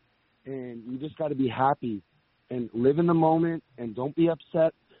job, and you just got to be happy and live in the moment, and don't be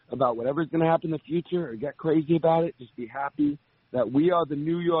upset about whatever's going to happen in the future or get crazy about it. Just be happy that we are the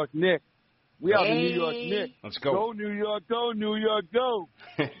New York Knicks. We are the New York Knicks. Let's go. Go, New York, go, New York, go.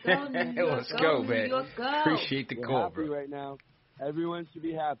 Let's go, man. York, go. Appreciate the call, happy bro. right now. Everyone should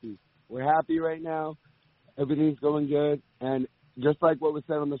be happy. We're happy right now. Everything's going good. And just like what was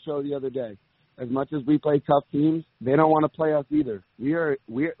said on the show the other day, as much as we play tough teams, they don't want to play us either. We are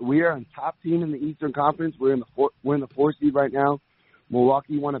a top team in the Eastern Conference. We're in the 4th seed right now.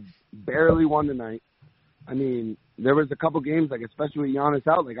 Milwaukee barely won tonight. I mean, there was a couple games, like especially with Giannis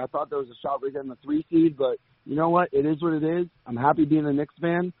out, like I thought there was a shot we're getting the 3 seed, but you know what? It is what it is. I'm happy being a Knicks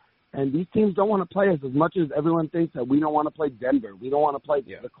fan, and these teams don't want to play us as much as everyone thinks that we don't want to play Denver. We don't want to play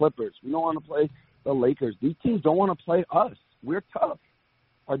the Clippers. We don't want to play the Lakers. These teams don't want to play us. We're tough.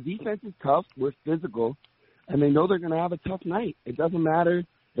 Our defense is tough. We're physical, and they know they're going to have a tough night. It doesn't matter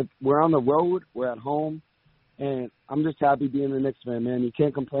if we're on the road, we're at home, and I'm just happy being a Knicks fan, man. You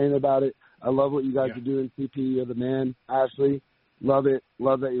can't complain about it. I love what you guys are doing, CP. You're the man. Ashley, love it.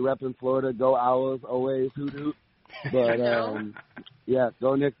 Love that you're repping Florida. Go Owls, always. Hoot. But,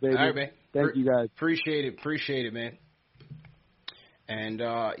 go Knicks, baby. All right, man. Thank you, guys. Appreciate it, man. And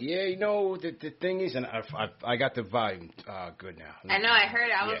the thing is, and I got the volume good now. I know, I heard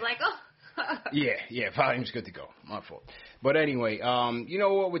it. I was like, oh. yeah, volume's good to go. My fault. But anyway, you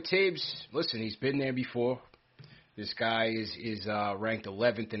know what, with Tibbs, listen, he's been there before. This guy is ranked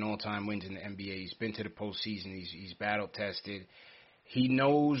 11th in all-time wins in the NBA. He's been to the postseason. He's battle-tested. He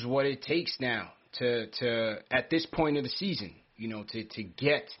knows what it takes now to at this point of the season, to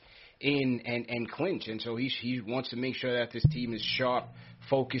get in and clinch. And so he wants to make sure that this team is sharp,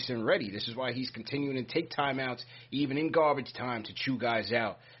 focused, and ready. This is why he's continuing to take timeouts, even in garbage time, to chew guys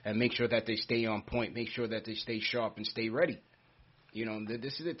out and make sure that they stay on point, make sure that they stay sharp and stay ready.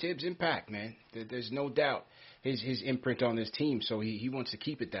 This is a Tibbs impact, man. There's no doubt his imprint on this team, so he wants to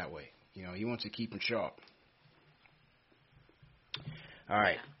keep it that way. He wants to keep them sharp. All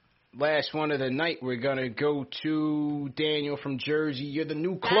right. Last one of the night, we're going to go to Daniel from Jersey. You're the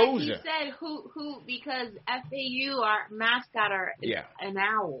new closer. He said who because FAU, our mascot, an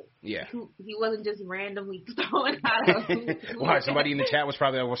owl. Yeah. He wasn't just randomly throwing out a Why, somebody in the chat was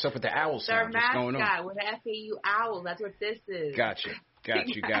probably like, what's up with the owl sound? Their mascot with the FAU Owls. That's what this is. Gotcha. All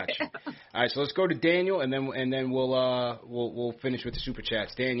right, so let's go to Daniel, and then we'll finish with the Super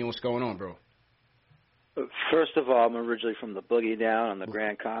Chats. Daniel, what's going on, bro? First of all, I'm originally from the Boogie Down on the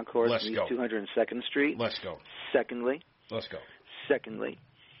Grand Concourse, East 202nd Street. Let's go. Secondly,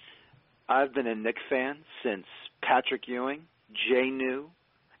 I've been a Knicks fan since Patrick Ewing, Jay New,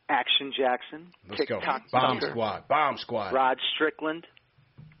 Action Jackson, Let's go. Bomb Squad. Rod Strickland.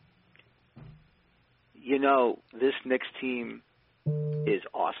 This Knicks team is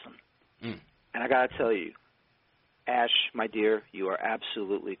awesome. And I got to tell you, Ash, my dear, you are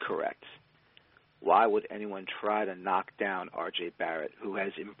absolutely correct. Why would anyone try to knock down R.J. Barrett, who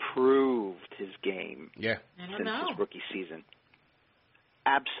has improved his game since his rookie season?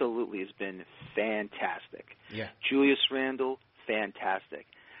 Absolutely has been fantastic. Yeah. Julius Randle, fantastic.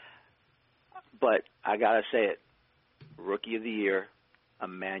 But I got to say it, Rookie of the Year,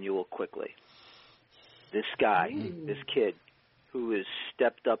 Emmanuel Quickley. This guy, this kid, who has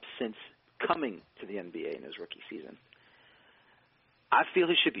stepped up since coming to the NBA in his rookie season, I feel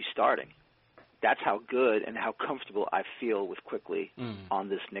he should be starting. That's how good and how comfortable I feel with Quickley on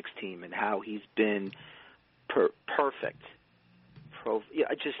this Knicks team, and how he's been perfect.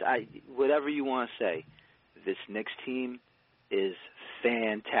 Whatever you want to say, this Knicks team is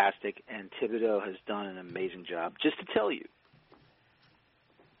fantastic, and Thibodeau has done an amazing job. Just to tell you,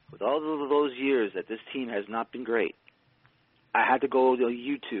 with all of those years that this team has not been great, I had to go to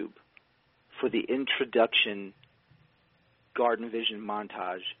YouTube for the introduction Garden Vision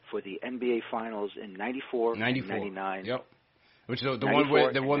montage for the NBA Finals in 94 and 99. Yep. Which is the one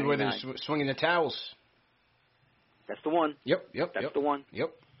where they're swinging the towels. That's the one. Yep. That's the one.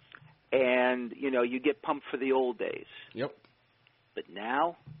 Yep. And, you get pumped for the old days. Yep. But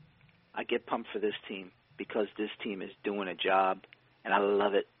now I get pumped for this team because this team is doing a job, and I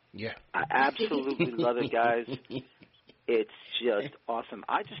love it. Yeah. I absolutely love it, guys. It's just awesome.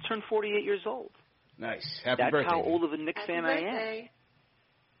 I just turned 48 years old. Nice. Happy That's birthday. how old of a Knicks fan I am.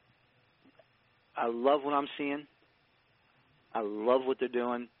 I love what I'm seeing. I love what they're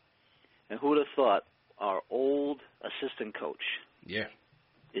doing. And who would have thought our old assistant coach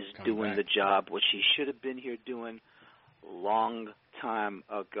is doing the job, which he should have been here doing a long time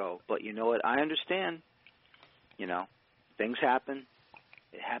ago. But you know what? I understand. Things happen.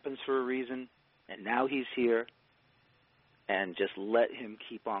 It happens for a reason. And now he's here. And just let him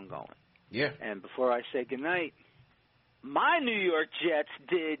keep on going. Yeah. And before I say goodnight, my New York Jets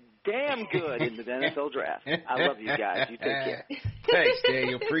did damn good in the NFL draft. I love you guys. You take care. Thanks,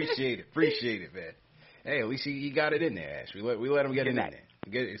 Daniel. Appreciate it, man. Hey, at least he got it in there, Ash. We let him get it in there.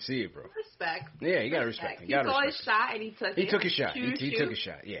 See it, bro. Respect. Yeah, you gotta respect. He saw his shot and he took it. He took his shot. He took a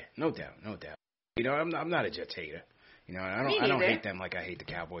shot. Yeah, no doubt. I'm not a Jets hater. I don't hate them like I hate the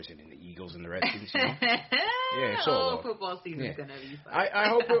Cowboys and the Eagles and the Redskins. Yeah, it's all football season's gonna be fun.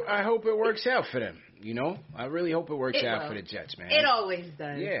 I hope it works out for them. I really hope it works out for the Jets, man. It always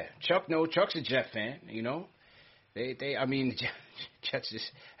does. Yeah, Chuck's a Jet fan. The Jets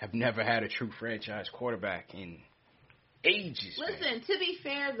just have never had a true franchise quarterback in ages. Listen, to be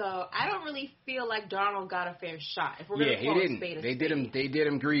fair though, I don't really feel like Darnold got a fair shot. If we're he didn't. They did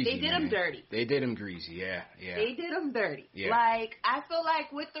him greasy. They did him dirty. They did him greasy. Yeah. They did him dirty. Yeah. Like I feel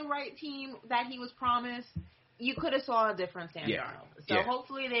like with the right team that he was promised, you could have saw a different Sam Darnold. So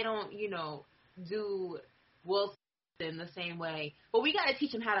hopefully they don't, do Wilson in the same way. But we got to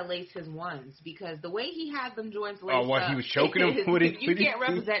teach him how to lace his ones because the way he had them joints laced what, up, he was choking them with it? You can't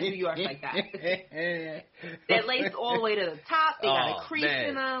represent New York like that. They're laced all the way to the top. They got a crease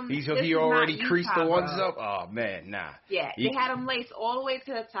in them. He already creased the ones up? Oh, man, nah. Yeah, they had them laced all the way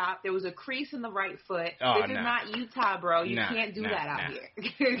to the top. There was a crease in the right foot. This is not Utah, bro. You can't do that out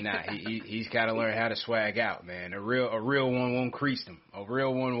here. Nah, he's got to learn how to swag out, man. A real one won't crease them. A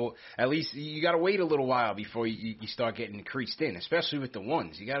real one will. At least you got to wait a little while before you start getting creased in, especially with the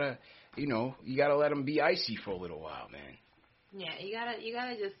ones. You gotta let them be icy for a little while, man. Yeah, you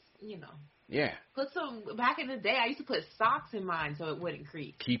gotta just, Yeah. Put some. Back in the day, I used to put socks in mine so it wouldn't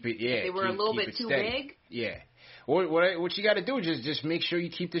crease. Keep it, yeah. If they were a little bit too big. Yeah. What you got to do is just make sure you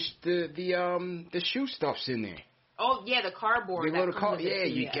keep the shoe stuffs in there. Oh yeah, the cardboard.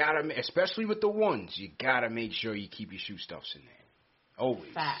 You gotta, especially with the ones, you gotta make sure you keep your shoe stuffs in there.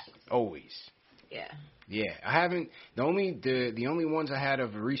 Always. Facts. Always. Yeah. Yeah, I haven't. The only ones I had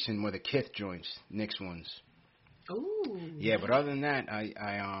of recent were the Kith joints, Knicks ones. Ooh. Yeah, but other than that, I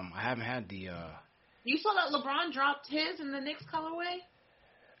haven't had the. You saw that LeBron dropped his in the Knicks colorway?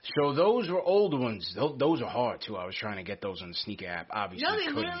 So those were old ones. Those are hard too. I was trying to get those on the sneaker app. Obviously, no, they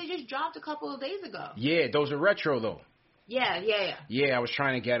literally just dropped a couple of days ago. Yeah, those are retro though. Yeah. Yeah, I was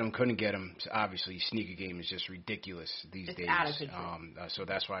trying to get them, couldn't get them. Obviously, sneaker game is just ridiculous these days. Out of control. So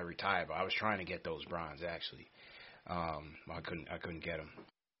that's why I retired. But I was trying to get those bronze actually. I couldn't get them.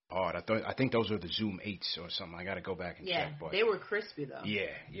 Hard. I think those were the Zoom 8s or something. I got to go back and check. But they were crispy though.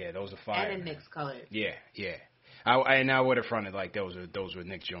 Yeah, those are fire. And in Knicks color. Yeah. I would have fronted like those were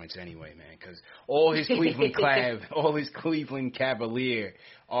Knicks joints anyway, man, because all his Cleveland Cavalier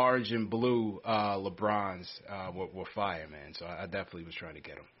orange and blue LeBrons were fire, man. So I definitely was trying to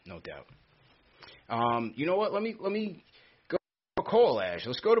get them, no doubt. You know what? Let me go call Ash.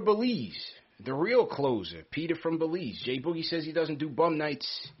 Let's go to Belize, the real closer, Peter from Belize. Jay Boogie says he doesn't do bum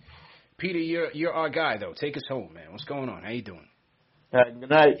nights. Peter, you're our guy though. Take us home, man. What's going on? How you doing? Good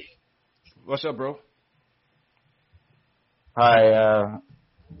night. What's up, bro? Hi.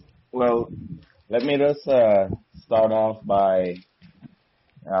 Well, let me just start off by,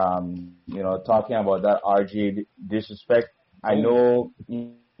 talking about that RJ disrespect. I know,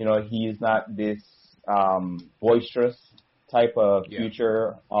 he's not this boisterous type of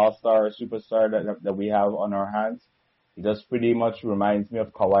future all-star superstar that we have on our hands. He just pretty much reminds me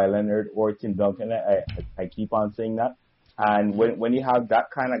of Kawhi Leonard or Tim Duncan. I keep on saying that. And when you have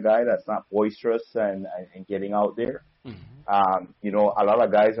that kind of guy that's not boisterous and getting out there, a lot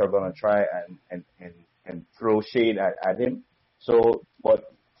of guys are going to try and throw shade at him. So,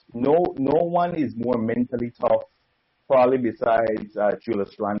 but no one is more mentally tough, probably besides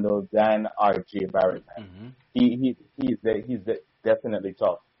Julius Randle, than R.J. Barrett. He's definitely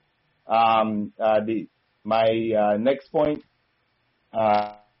tough. My next point,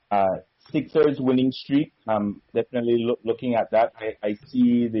 Sixers winning streak. Definitely looking at that. I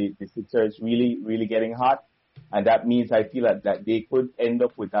see the Sixers really getting hot. And that means I feel that they could end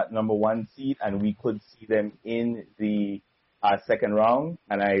up with that number 1 seed, and we could see them in the second round.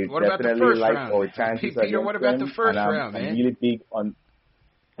 And I definitely like our chances. Peter, what about the first round, man? I'm really big on.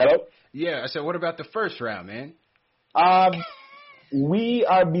 Hello? Yeah, I said, what about the first round, man? We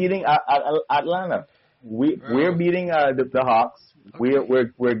are beating Atlanta. We're beating the Hawks.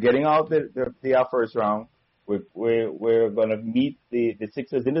 Okay. We're getting out the first round. We're gonna meet the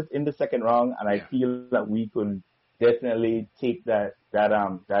Sixers in the second round, and I feel that we could definitely take that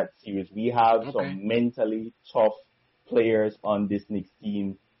series. We have some mentally tough players on this Knicks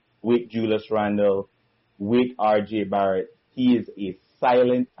team with Julius Randle, with R.J. Barrett. He is a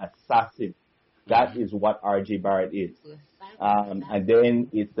silent assassin. That is what R.J. Barrett is. And then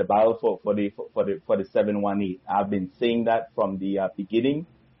it's the battle for the 7-1-8. I've been saying that from the beginning.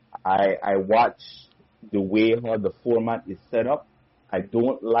 I watch the way how the format is set up. I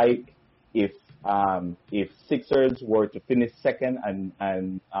don't like if Sixers were to finish second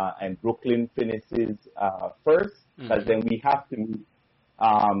and Brooklyn finishes first, because then we have to meet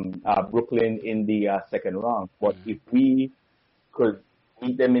Brooklyn in the second round. But if we could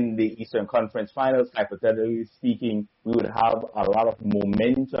meet them in the Eastern Conference Finals, hypothetically speaking, we would have a lot of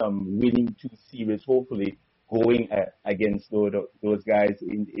momentum winning 2 series, hopefully going against those guys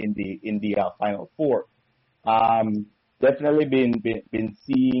in the Final Four. Definitely been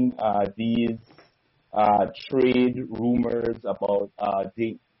seeing these trade rumors about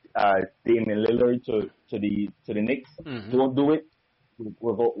Damian Lillard to the Knicks. Don't do it.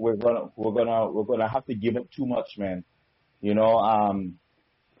 We're gonna have to give up too much, man.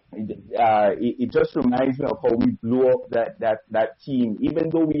 It just reminds me of how we blew up that team. Even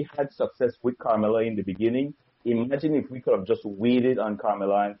though we had success with Carmelo in the beginning, imagine if we could have just waited on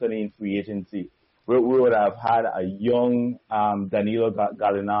Carmelo Anthony in free agency. We would have had a young Danilo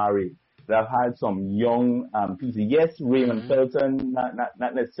Gallinari. They have had some young pieces. Yes, Raymond Felton,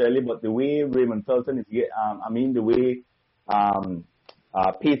 not necessarily, but the way Raymond Felton is the way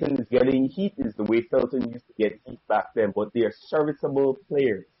Payton is getting heat is the way Felton used to get heat back then. But they are serviceable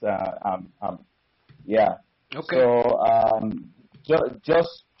players. Yeah. Okay. So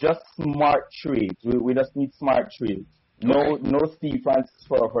just smart trades. We just need smart trades. No Steve Francis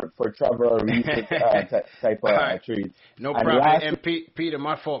for Trevor Ariza type of trades. No problem. And Peter,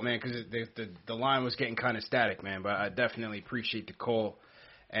 my fault, man, because the line was getting kind of static, man. But I definitely appreciate the call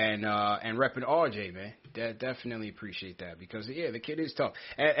and repping RJ, man. Definitely appreciate that because the kid is tough.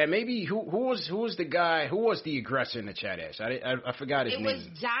 And maybe who was the guy? Who was the aggressor in the chat? Ash, I forgot his name. It was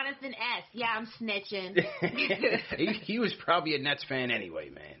Jonathan S. Yeah, I'm snitching. he was probably a Nets fan anyway,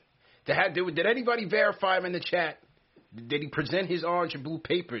 man. Did anybody verify him in the chat? Did he present his orange and blue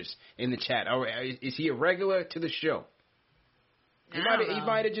papers in the chat? Or is he a regular to the show? He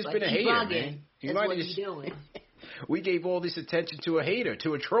might have just been a hater, man. He might have just doing. We gave all this attention to a hater,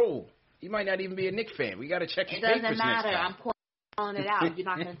 to a troll. He might not even be a Knicks fan. We got to check his papers next time. It doesn't matter. I'm calling it out. You're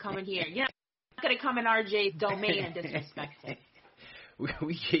not going to come in here. You're not going to come in RJ's domain and disrespect him.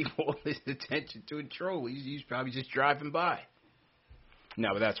 We gave all this attention to a troll. He's probably just driving by.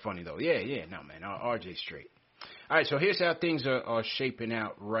 No, but that's funny, though. Yeah. No, man. RJ's straight. All right, so here's how things are shaping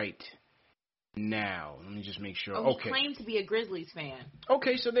out right now. Let me just make sure. He claimed to be a Grizzlies fan.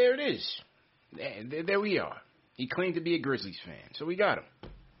 Okay, so there it is. There we are. He claimed to be a Grizzlies fan, so we got him.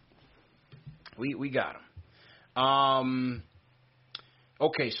 We got him.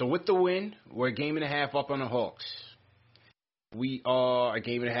 Okay, so with the win, we're a game and a half up on the Hawks. We are a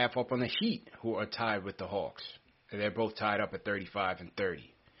game and a half up on the Heat, who are tied with the Hawks. They're both tied up at 35 and 30.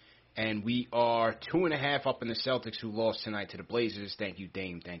 And we are 2.5 up in the Celtics, who lost tonight to the Blazers. Thank you,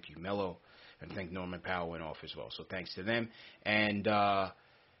 Dame. Thank you, Melo. And thank Norman Powell went off as well. So thanks to them. And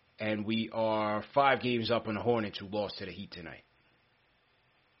we are 5 games up on the Hornets, who lost to the Heat tonight.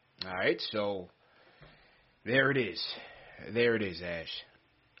 All right, so there it is. There it is, Ash.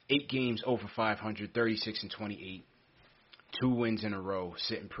 8 games over 500, 36 and 28. 2 wins in a row,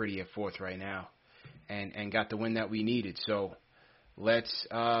 sitting pretty at 4th right now. And got the win that we needed. So let's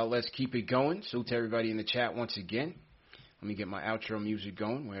keep it going. Salute to everybody in the chat once again. Let me get my outro music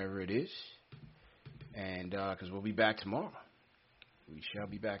going wherever it is. And because we'll be back tomorrow. We shall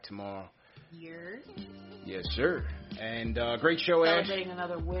be back tomorrow. Yes, sir. And great show, Ash. Celebrating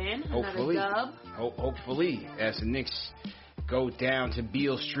another win, hopefully. Another dub. Hopefully, as the Knicks go down to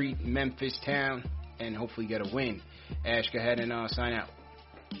Beale Street, Memphis town, and hopefully get a win. Ash, go ahead and sign out.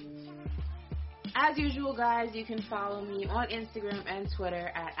 As usual, guys, you can follow me on Instagram and Twitter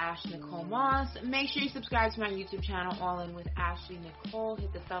at Ashley Nicole Moss. Make sure you subscribe to my YouTube channel, All In with Ashley Nicole.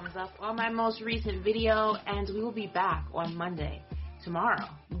 Hit the thumbs up on my most recent video, and we will be back on Monday, tomorrow,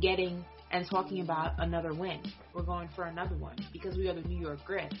 talking about another win. We're going for another one because we are the New York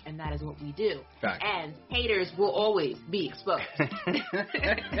Grit, and that is what we do. Fact. And haters will always be exposed.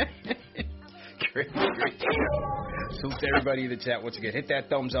 Great. Salute to everybody in the chat once again. Hit that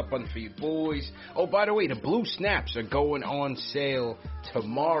thumbs up button for you boys. Oh, by the way, the blue snaps are going on sale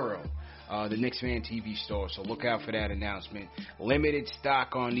tomorrow. The Knicks Fan TV store, so look out for that announcement. Limited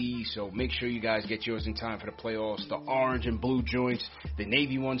stock on these, so make sure you guys get yours in time for the playoffs. The orange and blue joints, the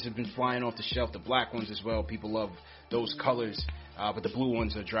navy ones have been flying off the shelf, the black ones as well. People love those colors, but the blue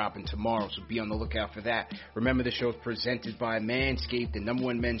ones are dropping tomorrow, so be on the lookout for that. Remember, the show is presented by Manscaped, the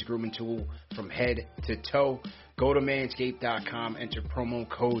 #1 men's grooming tool from head to toe. Go to manscaped.com, enter promo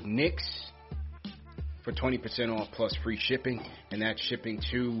code NICKS for 20% off plus free shipping, and that's shipping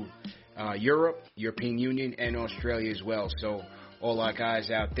to Europe, European Union, and Australia as well. So all our guys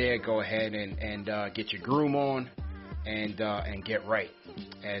out there, go ahead and get your groom on and get right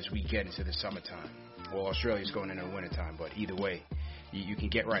as we get into the summertime. Well, Australia's going into the wintertime, but either way, you can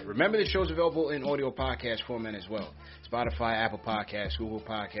get right. Remember, the show's available in audio podcast format as well. Spotify, Apple Podcasts, Google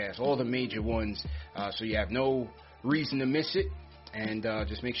Podcasts, all the major ones, so you have no reason to miss it. And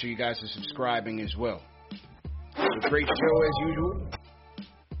just make sure you guys are subscribing as well. So great show as usual.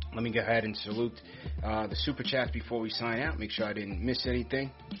 Let me go ahead and salute the Super Chats before we sign out. Make sure I didn't miss anything.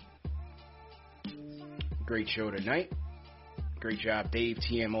 Great show tonight. Great job, Dave,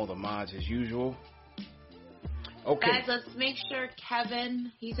 TM, all the mods as usual. Okay. Guys, let's make sure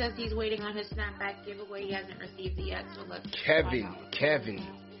Kevin, he says he's waiting on his snapback giveaway. He hasn't received it yet, so let's Kevin.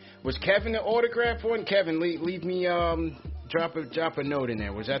 Was Kevin the autograph one? Kevin, leave me, drop a note in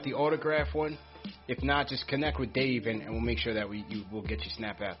there. Was that the autograph one? If not, just connect with Dave, and we'll make sure that we'll get you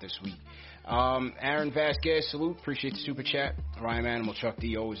snap out this week. Aaron Vasquez, salute. Appreciate the super chat. Ryan Animal, Chuck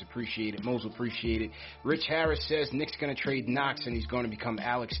D, always appreciate it. Mose appreciate it. Rich Harris says Nick's going to trade Knox, and he's going to become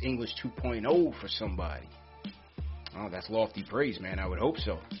Alex English 2.0 for somebody. Oh, that's lofty praise, man. I would hope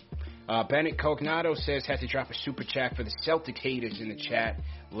so. Bennett Cognado says, had to drop a super chat for the Celtic haters in the chat.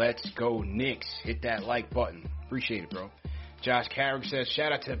 Let's go, Knicks. Hit that like button. Appreciate it, bro. Josh Carrick says,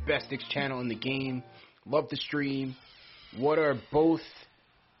 shout out to the best Knicks channel in the game. Love the stream. What are both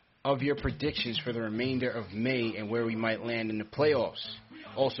of your predictions for the remainder of May and where we might land in the playoffs?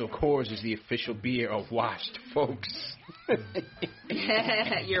 Also, Coors is the official beer of Washed, folks.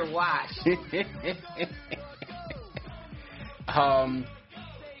 You're washed.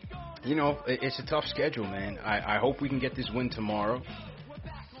 You know, it's a tough schedule, man. I hope we can get this win tomorrow.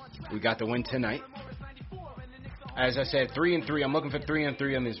 We got the win tonight. As I said, 3-3. I'm looking for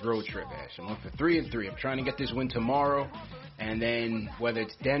 3-3 on this road trip, Ash. I'm looking for 3-3. I'm trying to get this win tomorrow. And then whether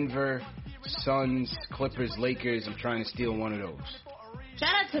it's Denver, Suns, Clippers, Lakers, I'm trying to steal one of those. Shout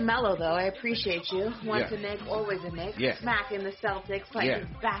out to Melo, though. I appreciate you. Once a Knick, always a Knick. Yeah. Smacking the Celtics like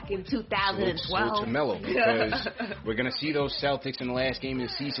back in 2012. Salute to Melo, because we're going to see those Celtics in the last game of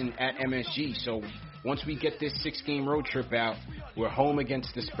the season at MSG. So once we get this 6-game road trip out, we're home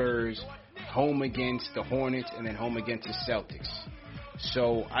against the Spurs, home against the Hornets, and then home against the Celtics.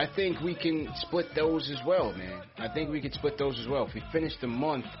 So I think we can split those as well, man. I think we can split those as well. If we finish the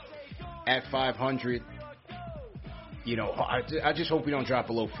month at 500, you know, I just hope we don't drop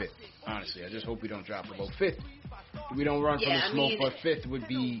below 5th. Honestly, I just hope we don't drop below 5th. If we don't run from the smoke, but 4th would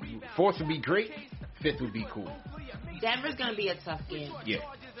be great. 5th would be cool. Denver's going to be a tough game. Yeah,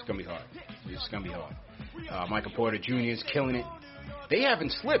 it's going to be hard. It's going to be hard. Michael Porter Jr. is killing it. They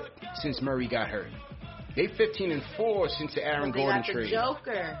haven't slipped since Murray got hurt. They 15-4 since the Aaron Gordon trade. They got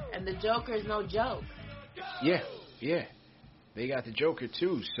the Joker, and the Joker is no joke. Yeah. They got the Joker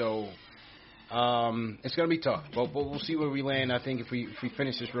too, so it's gonna be tough. But we'll see where we land. I think if we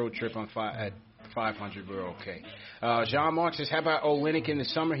finish this road trip at 500, we're okay. Jean Mark says, how about Olynyk in the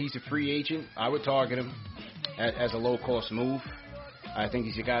summer? He's a free agent. I would target him as a low-cost move. I think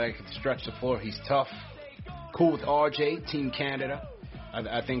he's a guy that can stretch the floor. He's tough. Cool with RJ, Team Canada.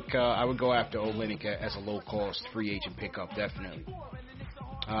 I think I would go after Olynyk as a low-cost free agent pickup, definitely.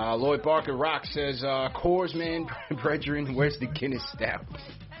 Lloyd Barker Rock says, Coors, man, brethren, where's the Guinness Stout?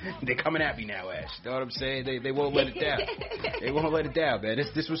 They're coming at me now, Ash. You know what I'm saying? They won't let it down. They won't let it down, man.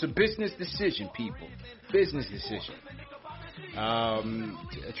 This was a business decision, people. Business decision.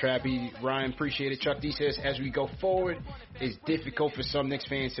 Trappy Ryan, appreciate it. Chuck D says, as we go forward, it's difficult for some Knicks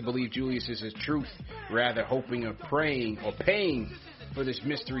fans to believe Julius is the truth, rather hoping or praying or paying for this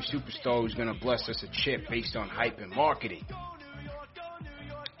mystery superstar who's going to bless us a chip based on hype and marketing.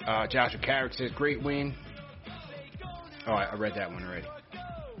 Joshua Carrick says, great win. Oh, I read that one already.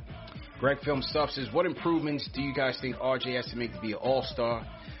 Greg Film Stuff says, what improvements do you guys think RJ has to make to be an all-star?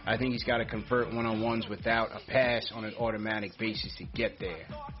 I think he's got to convert one-on-ones without a pass on an automatic basis to get there.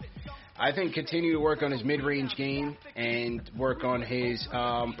 I think continue to work on his mid-range game and work on his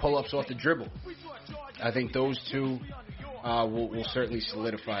pull-ups off the dribble. I think those two will certainly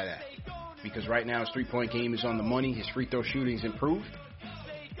solidify that. Because right now his three-point game is on the money. His free throw shooting's improved.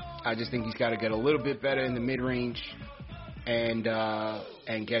 I just think he's got to get a little bit better in the mid-range and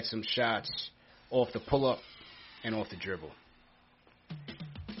get some shots off the pull-up and off the dribble.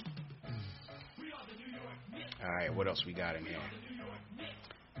 All right, what else we got in here?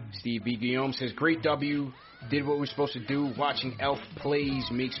 Steve B. Guillaume says, great W. Did what we're supposed to do. Watching Elf plays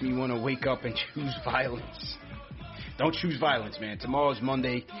makes me want to wake up and choose violence. Don't choose violence, man. Tomorrow's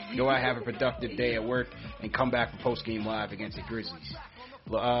Monday. Go out, have a productive day at work, and come back for post-game live against the Grizzlies.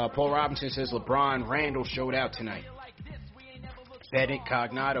 Paul Robinson says, LeBron Randall showed out tonight. Bennett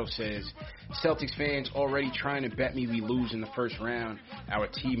Cognado says, Celtics fans already trying to bet me we lose in the first round. Our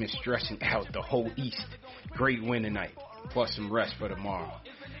team is stressing out the whole East. Great win tonight, plus some rest for tomorrow.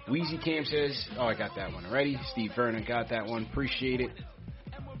 Wheezy Cam says, oh, I got that one already. Steve Vernon got that one. Appreciate it.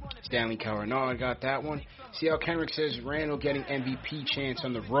 Stanley Caronard got that one. C.L. Kenrick says, Randall getting MVP chance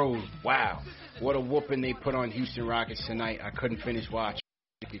on the road. Wow. What a whooping they put on Houston Rockets tonight. I couldn't finish watching.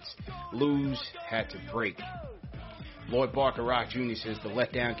 It's lose, had to break. Lloyd Barker Rock Jr. says the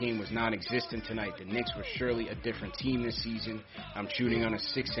letdown game was non-existent tonight. The Knicks were surely a different team this season. I'm shooting on a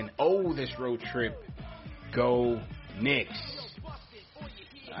 6-0 this road trip. Go Knicks.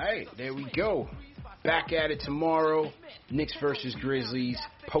 All right, there we go. Back at it tomorrow. Knicks versus Grizzlies.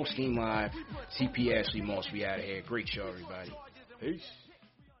 Post-game live. CP Ashley Moss. We out of here. Great show, everybody. Peace.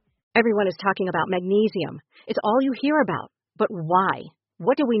 Everyone is talking about magnesium. It's all you hear about. But why?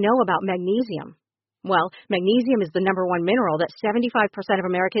 What do we know about magnesium? Well, magnesium is the number one mineral that 75% of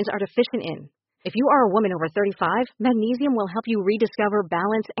Americans are deficient in. If you are a woman over 35, magnesium will help you rediscover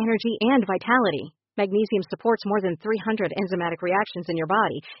balance, energy, and vitality. Magnesium supports more than 300 enzymatic reactions in your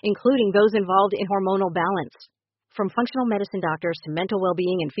body, including those involved in hormonal balance. From functional medicine doctors to mental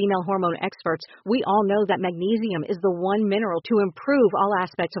well-being and female hormone experts, we all know that magnesium is the one mineral to improve all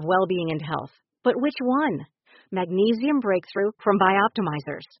aspects of well-being and health. But which one? Magnesium Breakthrough from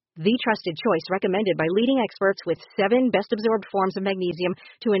Bioptimizers, the trusted choice recommended by leading experts with 7 best-absorbed forms of magnesium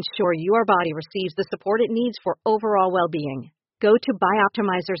to ensure your body receives the support it needs for overall well-being. Go to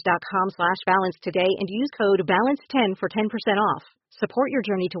bioptimizers.com/balance today and use code BALANCE10 for 10% off. Support your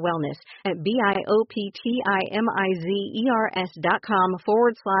journey to wellness at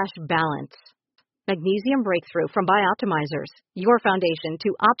bioptimizers.com/balance. Magnesium Breakthrough from Bioptimizers, your foundation to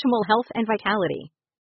optimal health and vitality.